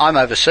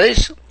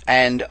overseas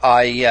and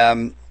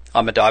I'm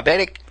a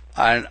diabetic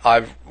and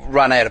I've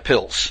run out of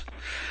pills.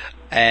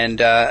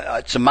 And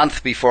it's a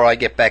month before I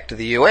get back to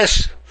the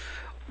US.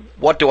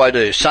 What do I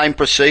do? Same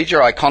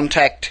procedure. I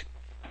contact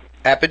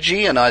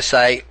Apogee and I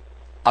say,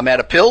 I'm out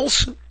of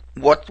pills.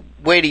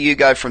 Where do you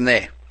go from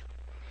there?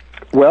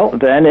 Well,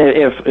 then,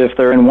 if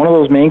they're in one of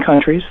those main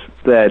countries,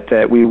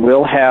 that we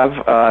will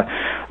have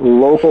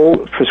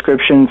local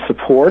prescription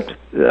support.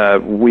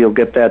 We'll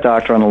get that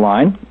doctor on the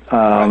line,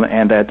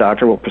 and that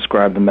doctor will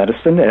prescribe the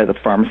medicine at the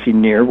pharmacy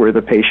near where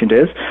the patient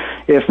is.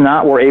 If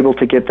not, we're able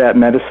to get that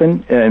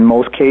medicine, in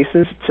most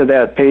cases, to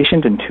that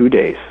patient in 2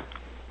 days.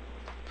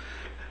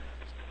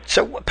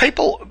 So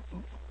people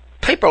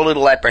are a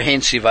little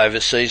apprehensive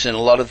overseas in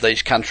a lot of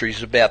these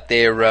countries about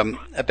their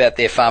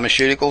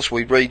pharmaceuticals.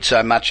 We read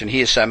so much and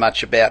hear so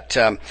much about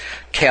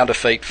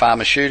counterfeit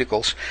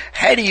pharmaceuticals.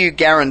 How do you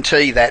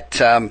guarantee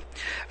that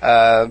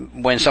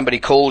when somebody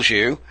calls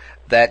you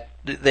that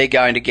they're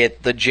going to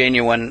get the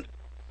genuine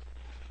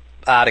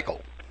article?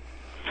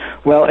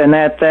 Well, and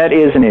that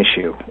is an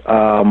issue.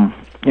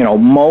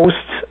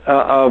 Most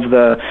of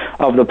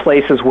the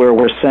places where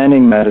we're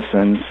sending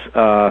medicines,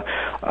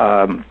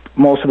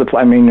 most of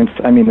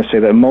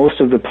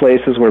the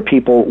places where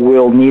people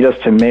will need us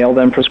to mail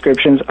them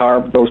prescriptions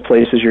are those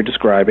places you're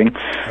describing.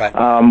 Right.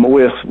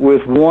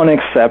 With one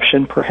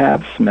exception,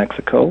 perhaps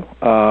Mexico,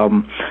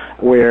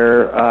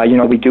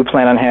 where we do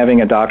plan on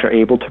having a doctor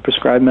able to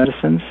prescribe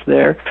medicines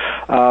there,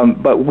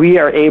 but we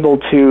are able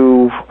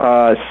to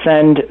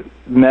send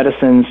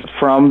medicines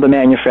from the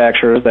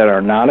manufacturers that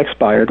are not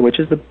expired, which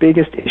is the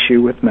biggest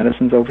issue with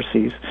medicines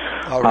overseas.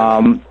 Oh,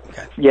 really?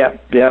 Okay.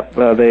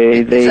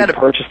 They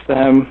purchase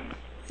them.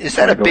 Is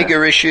that a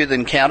bigger issue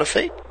than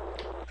counterfeit?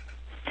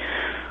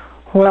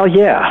 Well,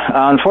 yeah.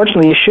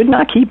 Unfortunately, you should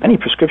not keep any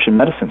prescription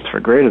medicines for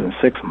greater than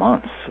 6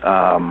 months.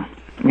 And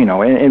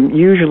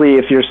usually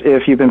if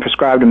you've been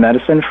prescribed a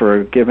medicine for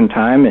a given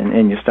time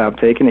and you stop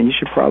taking it, you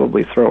should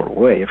probably throw it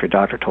away. If your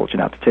doctor told you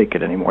not to take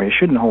it anymore, you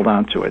shouldn't hold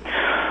on to it.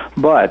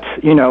 But,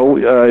 I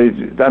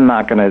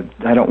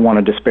don't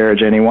want to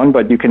disparage anyone,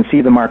 but you can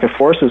see the market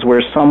forces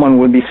where someone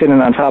would be sitting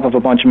on top of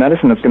a bunch of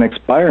medicine that's going to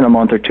expire in a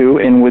month or two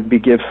and would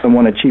give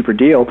someone a cheaper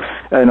deal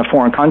in a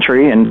foreign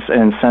country and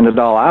send it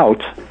all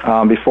out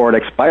before it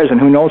expires.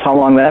 And who knows how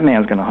long that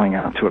man's going to hang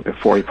on to it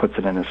before he puts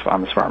it on his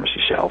pharmacy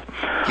shelf.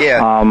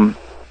 Yeah.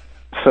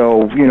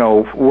 So,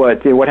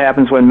 what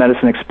happens when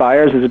medicine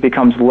expires is it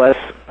becomes less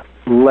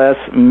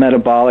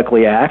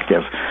metabolically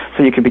active.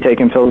 So you could be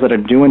taking pills that are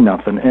doing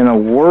nothing. In a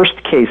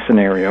worst case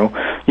scenario,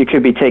 you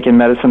could be taking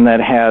medicine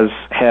that has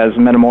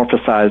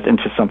metamorphosized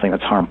into something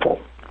that's harmful.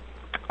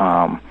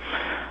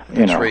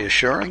 That's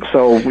reassuring.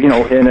 So,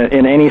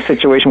 in any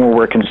situation where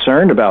we're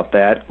concerned about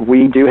that,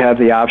 we do have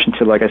the option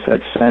to, like I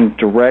said, send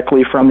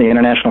directly from the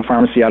International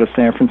Pharmacy out of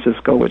San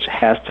Francisco, which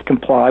has to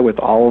comply with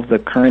all of the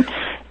current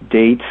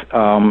date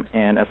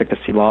and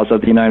efficacy laws of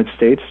the United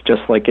States,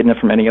 just like getting it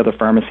from any other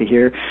pharmacy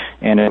here,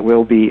 and it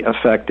will be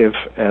effective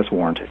as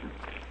warranted.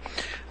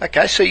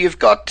 Okay, so you've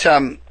got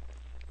the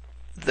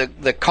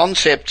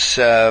concepts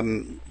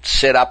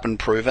set up and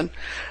proven.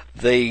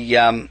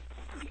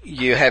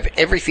 You have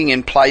everything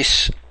in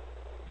place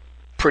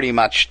pretty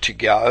much to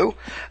go.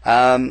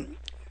 Are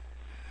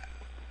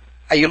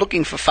you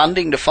looking for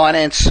funding to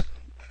finance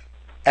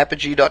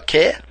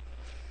Apogee.care?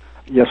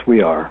 Yes,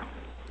 we are.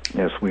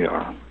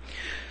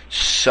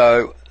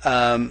 So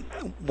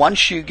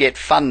once you get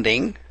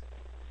funding,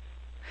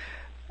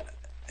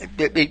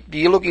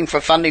 you're looking for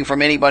funding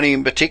from anybody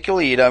in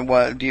particular? You don't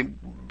want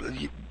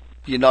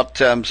you're not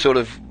sort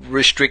of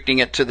restricting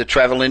it to the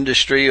travel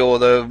industry or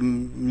the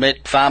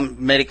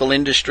medical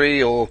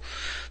industry, or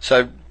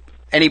so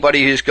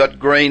anybody who's got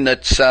green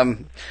that's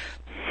do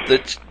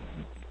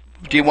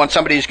you want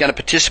somebody who's going to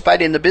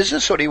participate in the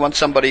business, or do you want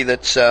somebody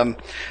that's going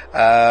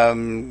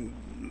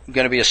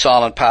to be a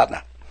silent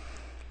partner?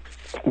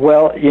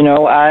 Well,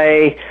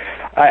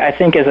 I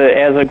think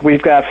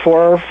we've got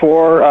four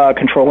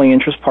controlling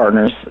interest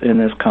partners in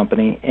this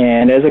company,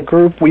 and as a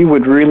group, we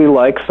would really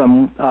like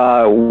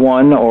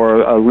one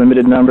or a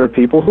limited number of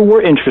people who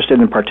were interested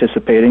in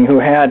participating, who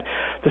had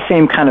the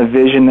same kind of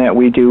vision that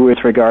we do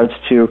with regards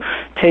to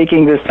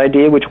taking this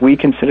idea, which we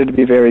consider to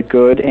be very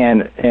good,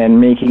 and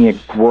making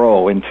it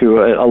grow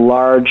into a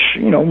large,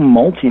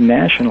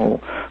 multinational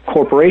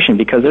corporation.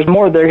 Because there's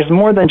more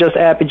than just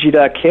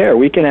Apogee.care.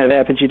 We can have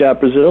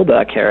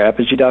Apogee.Brazil.care,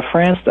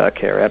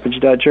 Apogee.France.care,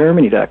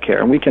 Apogee.Germany.care,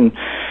 and we can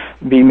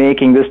be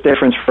making this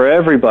difference for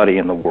everybody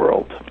in the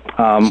world.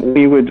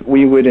 We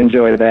would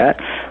enjoy that.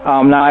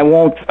 Now,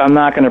 I'm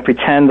not going to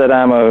pretend that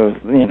I'm a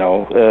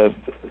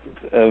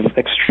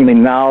extremely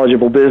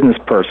knowledgeable business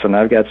person.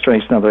 I've got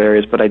strengths in other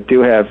areas, but I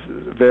do have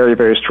very,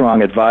 very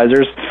strong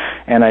advisors,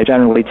 and I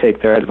generally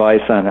take their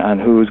advice on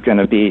who's going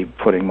to be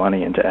putting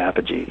money into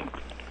Apogee.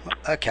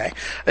 Okay,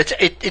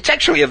 it's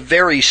actually a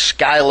very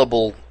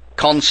scalable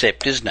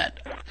concept, isn't it?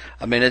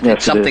 I mean,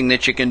 it's something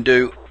that you can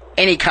do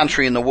any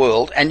country in the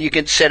world, and you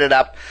can set it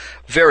up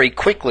very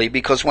quickly,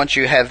 because once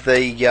you have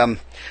the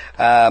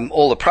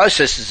all the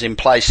processes in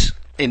place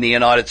in the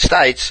United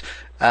States,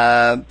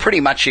 pretty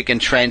much you can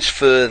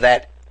transfer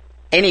that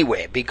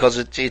anywhere, because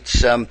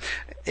it's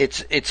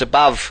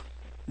above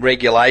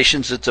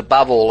regulations, it's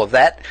above all of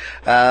that,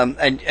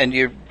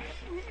 and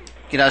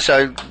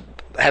so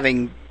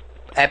having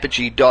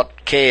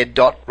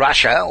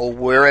Apogee.care.Russia or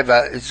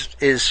wherever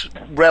is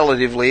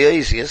relatively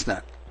easy, isn't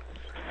it?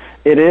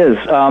 It is,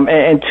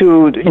 and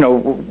to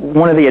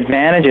one of the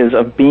advantages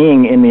of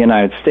being in the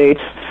United States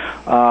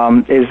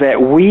is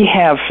that we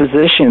have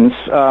physicians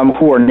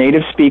who are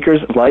native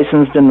speakers,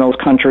 licensed in those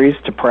countries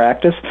to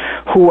practice,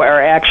 who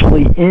are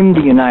actually in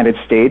the United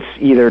States,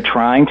 either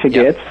trying to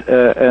get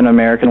an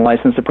American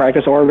license to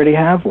practice or already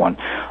have one.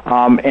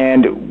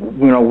 And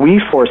we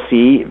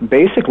foresee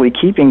basically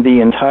keeping the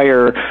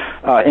entire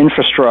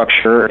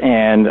infrastructure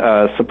and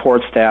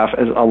support staff,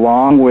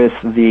 along with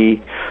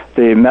the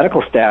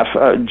medical staff,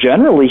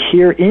 generally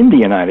here in the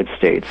United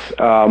States.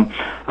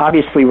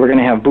 Obviously, we're going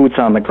to have boots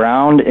on the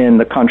ground in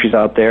the countries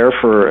out there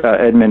for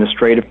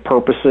administrative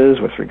purposes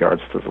with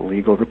regards to the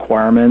legal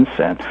requirements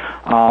and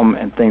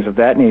things of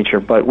that nature.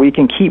 But we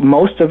can keep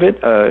most of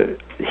it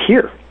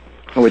here,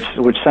 which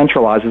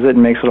centralizes it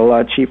and makes it a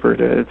lot cheaper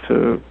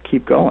to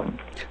keep going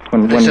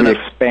when we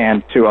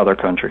expand to other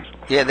countries.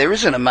 Yeah, there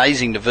is an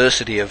amazing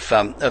diversity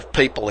of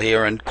people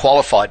here and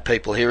qualified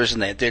people here, isn't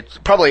there? They're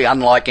probably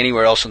unlike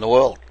anywhere else in the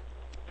world.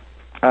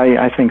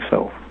 I think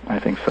so.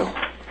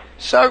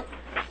 So,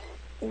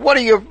 what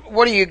are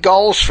your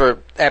goals for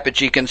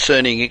Apogee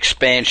concerning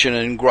expansion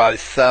and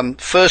growth?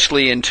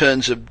 Firstly, in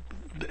terms of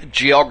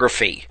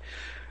geography,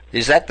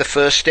 is that the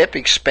first step?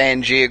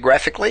 Expand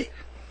geographically?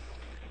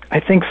 I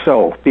think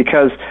so,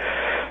 because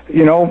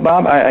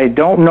Bob, I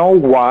don't know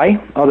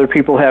why other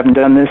people haven't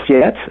done this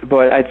yet,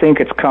 but I think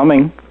it's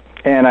coming.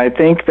 And I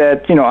think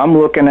that, I'm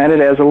looking at it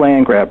as a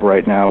land grab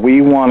right now.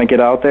 We want to get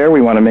out there,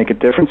 we want to make a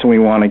difference, and we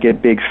want to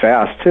get big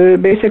fast to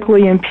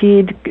basically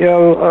impede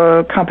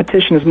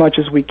competition as much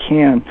as we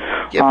can.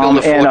 Build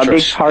a fortress. And a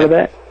big part of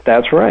that,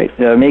 that's right.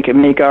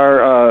 Make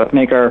our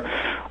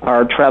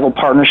travel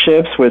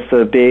partnerships with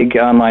the big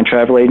online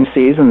travel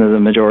agencies and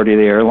the majority of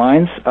the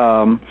airlines,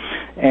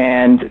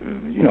 and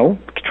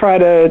try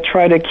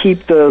to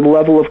keep the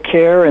level of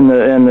care and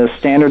the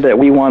standard that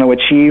we want to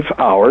achieve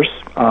ours,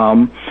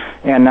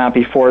 and not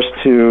be forced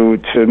to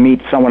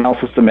meet someone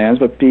else's demands,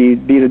 but be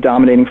the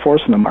dominating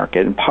force in the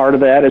market. And part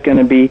of that is going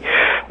to be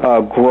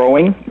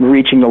growing,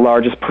 reaching the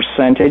largest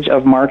percentage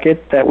of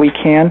market that we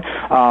can,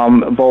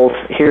 both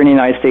here in the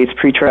United States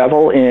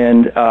pre-travel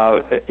and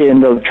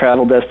in the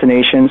travel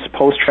destinations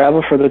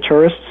post-travel for the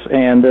tourists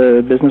and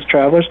the business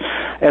travelers,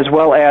 as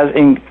well as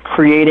in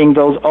creating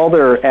those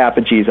other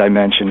apogees I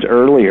mentioned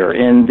earlier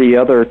in the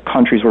other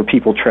countries where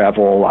people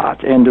travel a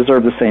lot and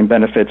deserve the same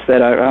benefits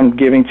that I'm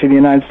giving to the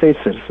United States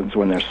citizens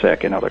when they're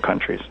sick in other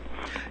countries.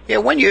 Yeah,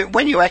 when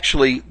you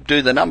actually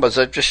do the numbers,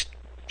 I've just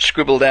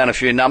scribbled down a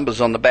few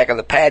numbers on the back of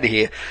the pad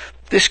here.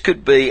 This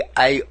could be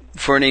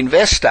for an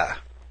investor.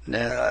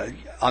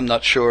 I'm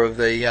not sure of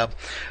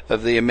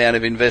the amount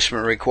of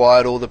investment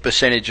required or the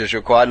percentages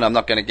required, and I'm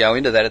not going to go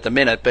into that at the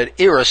minute. But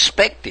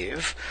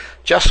irrespective,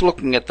 just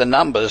looking at the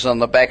numbers on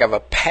the back of a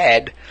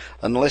pad,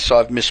 unless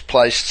I've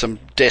misplaced some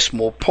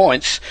decimal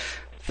points,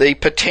 the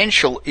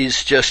potential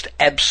is just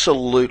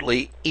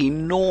absolutely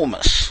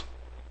enormous.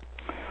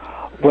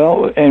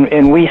 Well,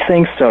 and we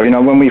think so.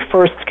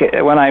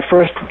 When I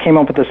first came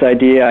up with this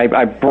idea,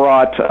 I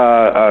brought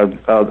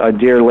a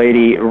dear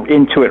lady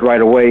into it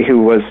right away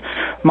who was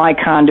my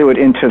conduit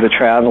into the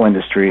travel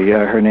industry.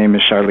 Her name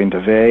is Charlene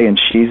DeVay, and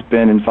she's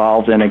been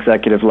involved in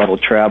executive level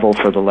travel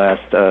for the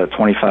last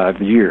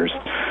 25 years.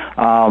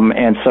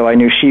 And so I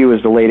knew she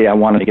was the lady I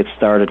wanted to get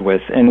started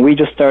with. And we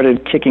just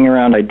started kicking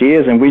around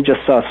ideas, and we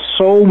just saw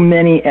so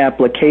many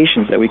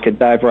applications that we could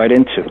dive right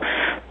into.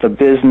 The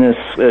business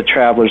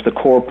travelers, the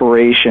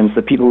corporations,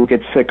 the people who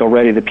get sick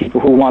already, the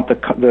people who want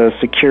the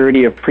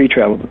security of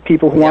pre-travel, the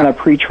people who want a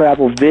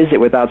pre-travel visit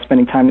without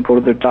spending time to go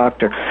to their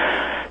doctor.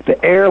 The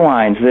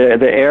airlines,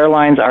 the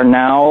airlines are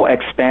now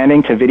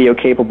expanding to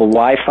video-capable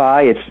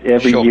Wi-Fi. It's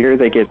every year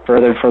they get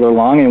further and further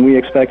along, and we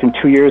expect in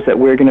 2 years that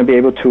we're going to be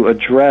able to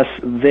address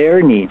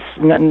their needs,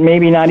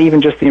 maybe not even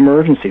just the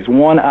emergencies.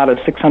 1 out of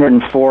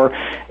 604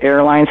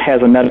 airlines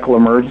has a medical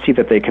emergency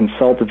that they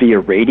consult via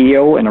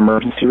radio, an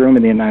emergency room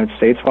in the United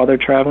States while they're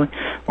traveling,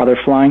 while they're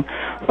flying,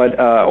 but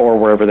or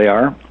wherever they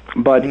are.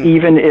 But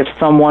even if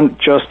someone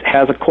just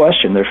has a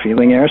question, they're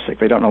feeling airsick,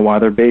 they don't know why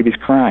their baby's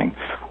crying,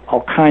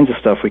 all kinds of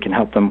stuff we can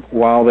help them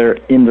while they're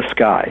in the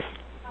skies.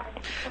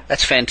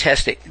 That's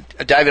fantastic.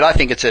 David, I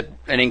think it's an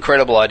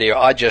incredible idea.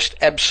 I just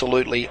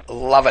absolutely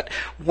love it.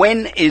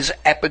 When is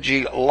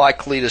Apogee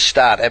likely to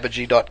start,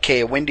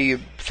 apogee.care? When do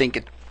you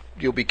think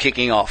you'll be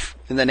kicking off?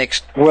 In the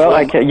next that's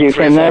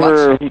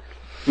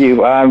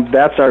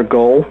our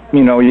goal.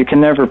 You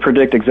can never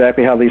predict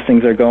exactly how these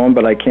things are going,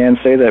 but I can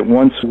say that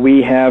once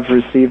we have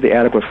received the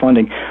adequate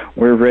funding,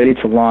 we're ready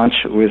to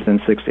launch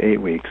within 6 to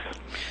 8 weeks.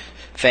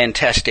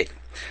 Fantastic.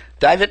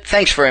 David,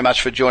 thanks very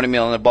much for joining me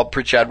on the Bob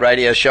Pritchard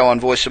Radio Show on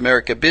Voice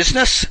America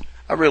Business.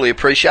 I really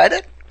appreciate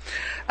it.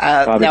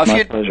 Bob, it's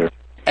my pleasure.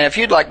 And if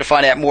you'd like to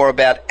find out more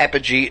about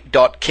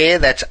apogee.care,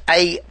 that's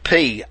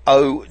APOGE.care,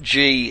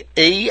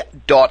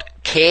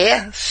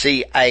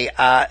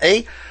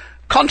 C-A-R-E.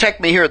 Contact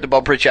me here at the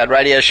Bob Pritchard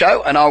Radio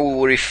Show, and I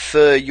will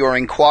refer your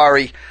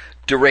inquiry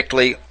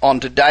directly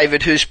onto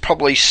David, who's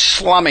probably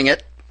slumming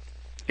it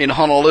in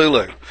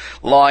Honolulu,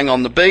 lying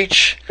on the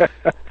beach,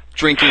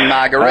 drinking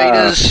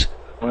margaritas,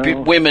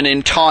 women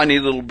in tiny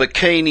little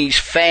bikinis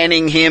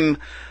fanning him.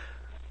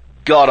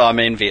 God, I'm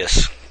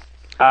envious.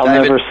 I'll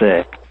David, never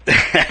say.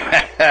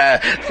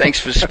 Thanks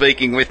for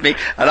speaking with me,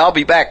 and I'll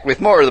be back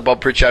with more of the Bob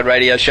Pritchard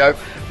Radio Show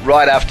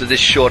right after this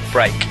short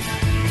break.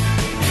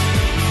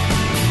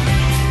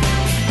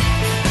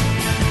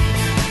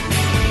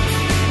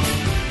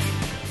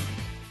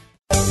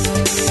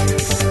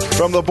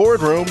 From the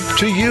boardroom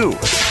to you,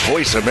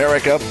 Voice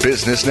America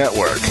Business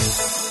Network.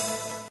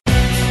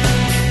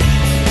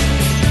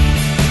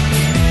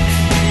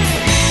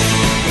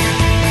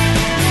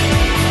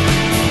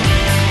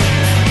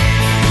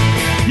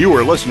 You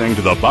are listening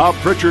to the Bob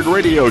Pritchard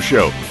Radio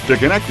Show. To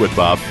connect with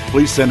Bob,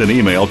 please send an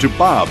email to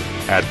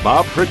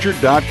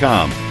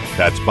bob@bobpritchard.com.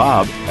 That's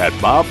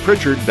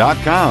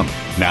bob@bobpritchard.com.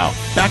 Now,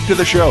 back to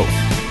the show.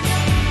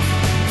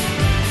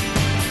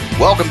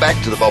 Welcome back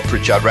to the Bob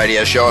Pritchard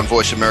Radio Show on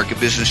Voice America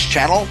Business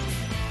Channel,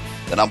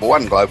 the number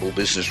one global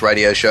business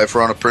radio show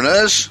for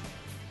entrepreneurs.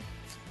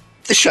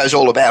 This show's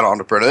all about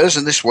entrepreneurs,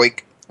 and this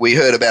week we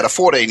heard about a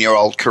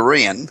 14-year-old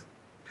Korean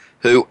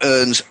who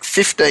earns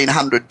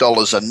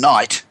 $1,500 a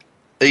night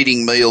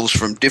eating meals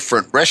from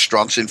different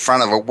restaurants in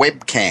front of a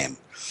webcam.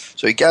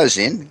 So he goes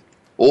in,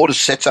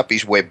 sets up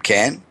his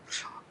webcam,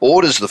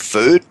 orders the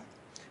food,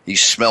 he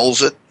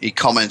smells it, he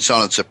comments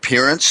on its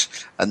appearance,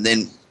 and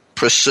then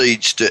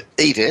proceeds to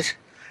eat it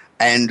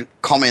and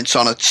comments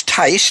on its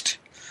taste,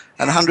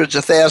 and hundreds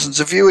of thousands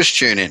of viewers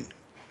tune in.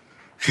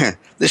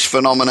 This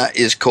phenomena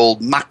is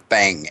called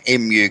mukbang,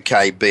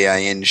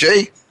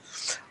 M-U-K-B-A-N-G.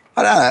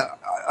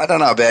 I don't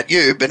know about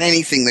you, but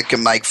anything that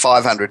can make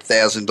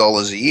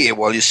 $500,000 a year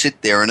while you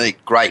sit there and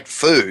eat great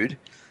food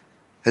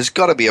has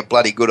got to be a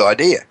bloody good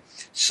idea.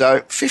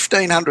 So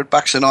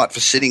 $1,500 a night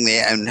for sitting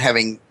there and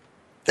having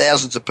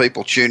thousands of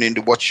people tune in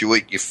to watch you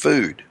eat your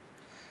food.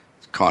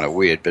 It's kind of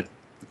weird, but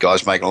the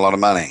guy's making a lot of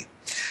money.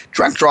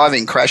 Drunk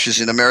driving crashes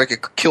in America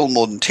kill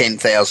more than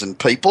 10,000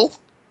 people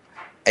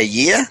a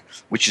year,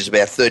 which is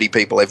about 30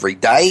 people every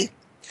day.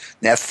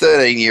 Now,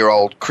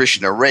 13-year-old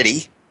Krishna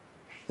Reddy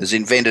has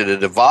invented a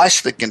device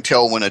that can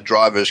tell when a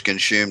driver has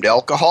consumed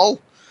alcohol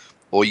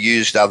or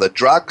used other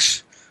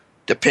drugs,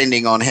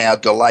 depending on how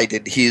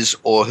dilated his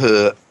or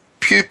her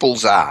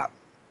pupils are.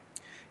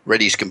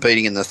 Reddy's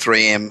competing in the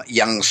 3M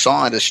Young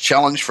Scientist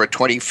Challenge for a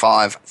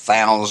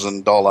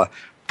 $25,000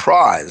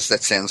 prize.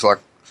 That sounds like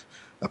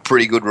a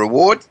pretty good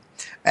reward.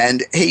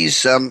 And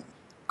he's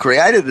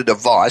created a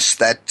device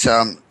that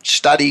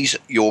studies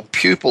your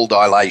pupil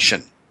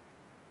dilation.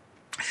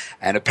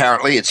 And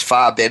apparently it's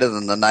far better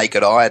than the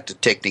naked eye at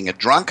detecting a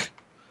drunk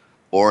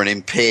or an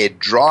impaired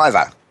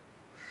driver.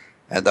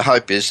 And the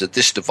hope is that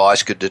this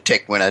device could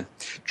detect when a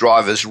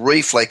driver's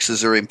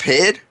reflexes are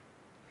impaired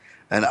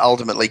and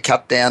ultimately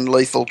cut down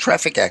lethal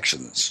traffic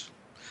accidents.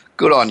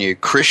 Good on you,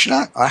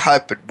 Krishna. I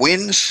hope it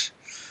wins.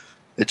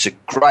 It's a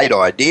great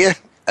idea,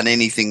 and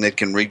anything that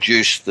can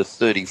reduce the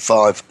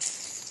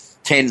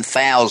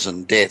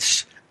 10,000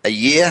 deaths a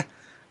year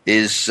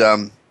is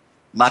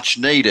much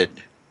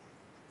needed.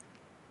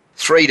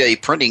 3D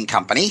printing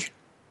company,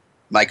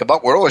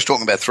 MakerBot. We're always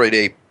talking about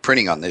 3D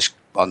printing on this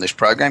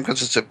program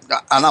because it's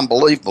an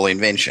unbelievable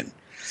invention.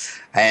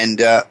 And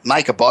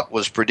MakerBot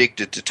was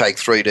predicted to take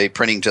 3D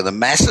printing to the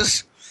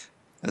masses.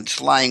 It's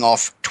laying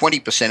off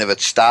 20% of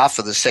its staff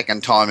for the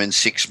second time in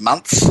 6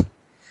 months.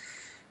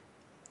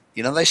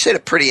 You know, they set a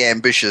pretty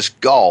ambitious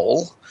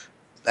goal,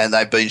 and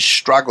they've been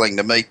struggling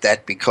to meet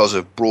that because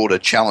of broader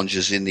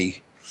challenges in the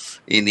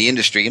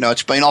industry. You know,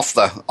 it's been off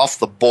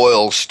the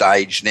boil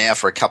stage now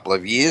for a couple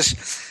of years,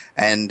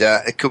 and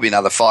it could be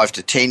another 5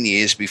 to 10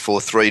 years before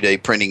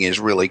 3D printing is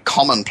really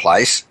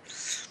commonplace.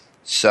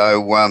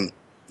 So, and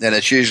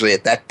it's usually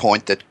at that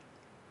point that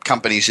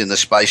companies in the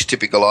space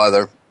typically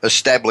either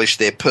establish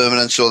their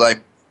permanence or they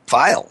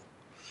fail.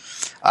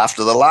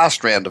 After the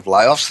last round of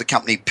layoffs, the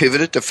company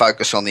pivoted to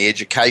focus on the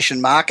education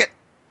market.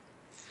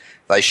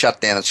 They shut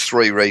down its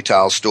 3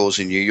 retail stores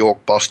in New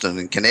York, Boston,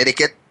 and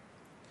Connecticut.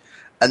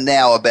 And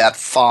now about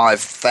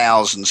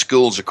 5,000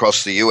 schools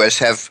across the US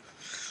have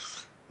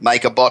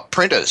MakerBot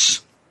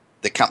printers.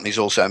 The company's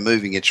also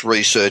moving its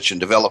research and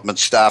development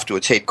staff to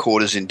its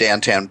headquarters in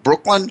downtown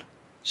Brooklyn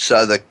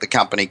so that the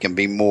company can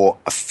be more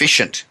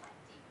efficient.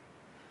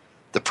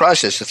 The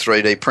process of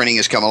 3D printing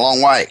has come a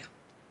long way,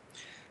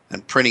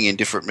 and printing in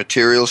different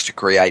materials to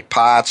create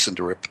parts and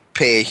to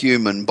repair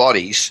human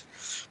bodies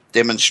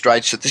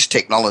demonstrates that this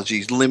technology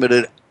is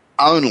limited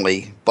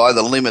only by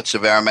the limits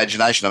of our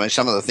imagination. I mean,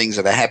 some of the things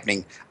that are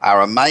happening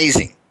are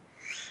amazing.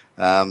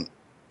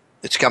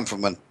 It's come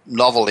from a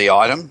novelty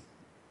item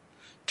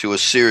to a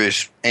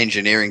serious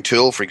engineering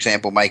tool, for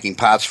example, making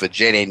parts for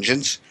jet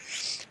engines.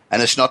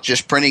 And it's not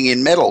just printing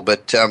in metal,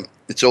 but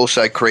it's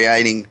also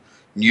creating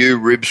new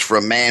ribs for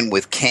a man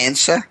with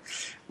cancer,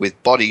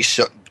 with body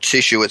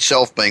tissue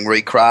itself being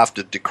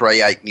recrafted to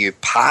create new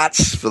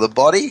parts for the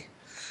body.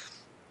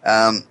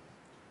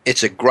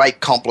 It's a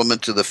great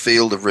complement to the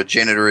field of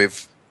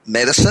regenerative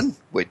medicine,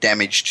 where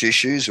damaged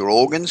tissues or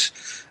organs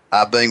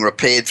are being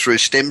repaired through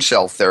stem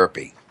cell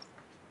therapy.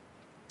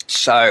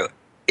 So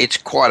it's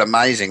quite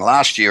amazing.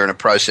 Last year, in a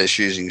process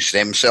using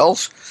stem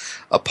cells,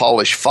 a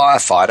Polish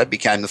firefighter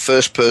became the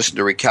first person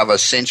to recover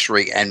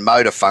sensory and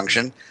motor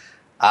function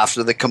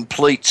after the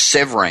complete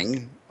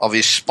severing of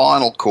his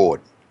spinal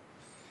cord.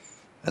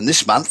 And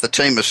this month, the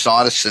team of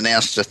scientists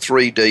announced a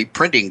 3D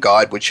printing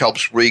guide which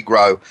helps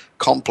regrow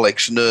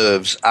complex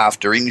nerves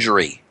after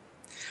injury.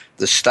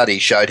 The study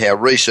showed how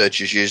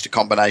researchers used a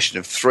combination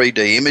of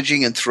 3D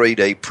imaging and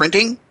 3D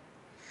printing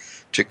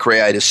to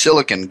create a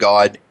silicon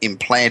guide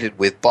implanted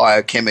with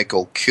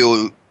biochemical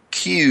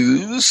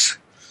cues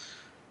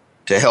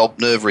to help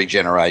nerve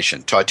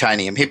regeneration.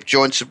 Titanium hip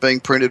joints are being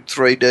printed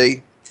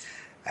 3D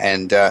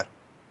and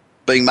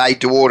being made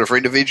to order for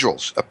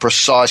individuals. A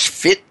precise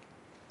fit,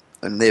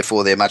 and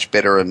therefore they're much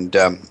better and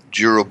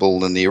durable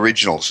than the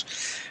originals.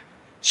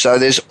 So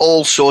there's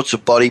all sorts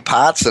of body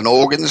parts and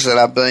organs that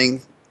are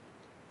being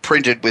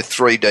printed with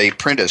 3D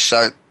printers.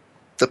 So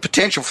the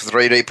potential for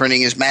 3D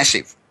printing is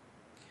massive.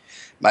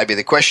 Maybe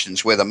the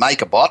question's whether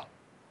MakerBot,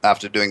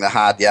 after doing the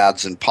hard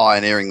yards and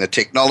pioneering the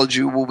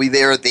technology, will be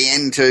there at the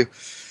end to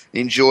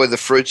enjoy the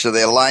fruits of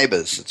their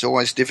labours. It's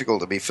always difficult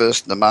to be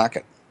first in the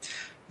market.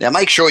 Now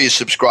make sure you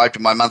subscribe to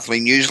my monthly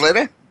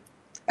newsletter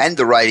and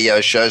the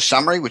radio show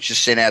summary, which is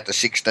sent out to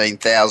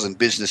 16,000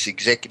 business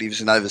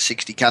executives in over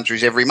 60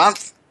 countries every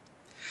month.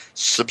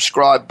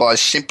 Subscribe by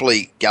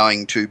simply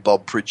going to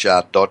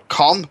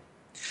bobpritchard.com.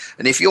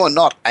 And if you're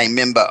not a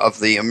member of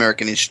the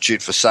American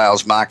Institute for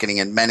Sales, Marketing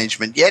and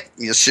Management yet,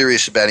 and you're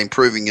serious about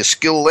improving your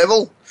skill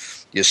level,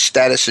 your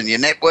status and your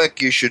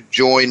network, you should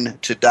join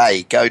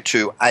today. Go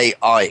to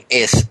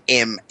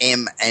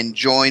AISMM and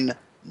join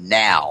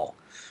now.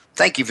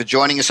 Thank you for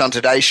joining us on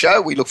today's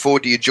show. We look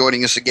forward to you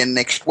joining us again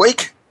next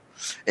week.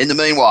 In the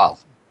meanwhile,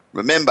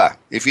 remember,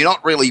 if you're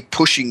not really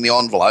pushing the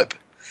envelope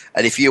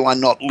and if you are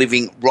not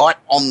living right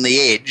on the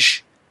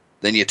edge,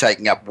 then you're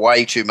taking up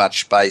way too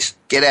much space.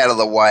 Get out of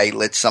the way.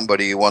 Let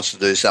somebody who wants to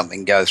do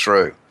something go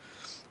through.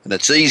 And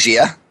it's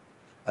easier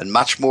and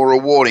much more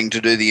rewarding to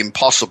do the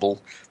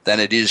impossible than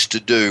it is to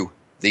do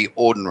the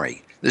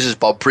ordinary. This is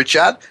Bob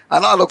Pritchard,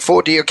 and I look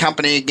forward to your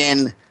company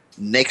again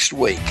next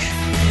week.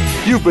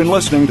 You've been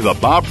listening to the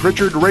Bob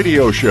Pritchard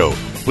Radio Show.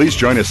 Please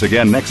join us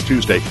again next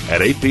Tuesday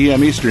at 8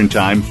 p.m. Eastern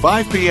Time,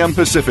 5 p.m.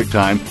 Pacific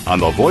Time on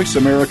the Voice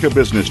America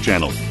Business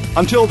Channel.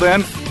 Until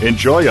then,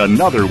 enjoy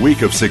another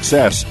week of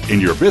success in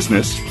your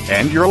business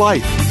and your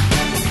life.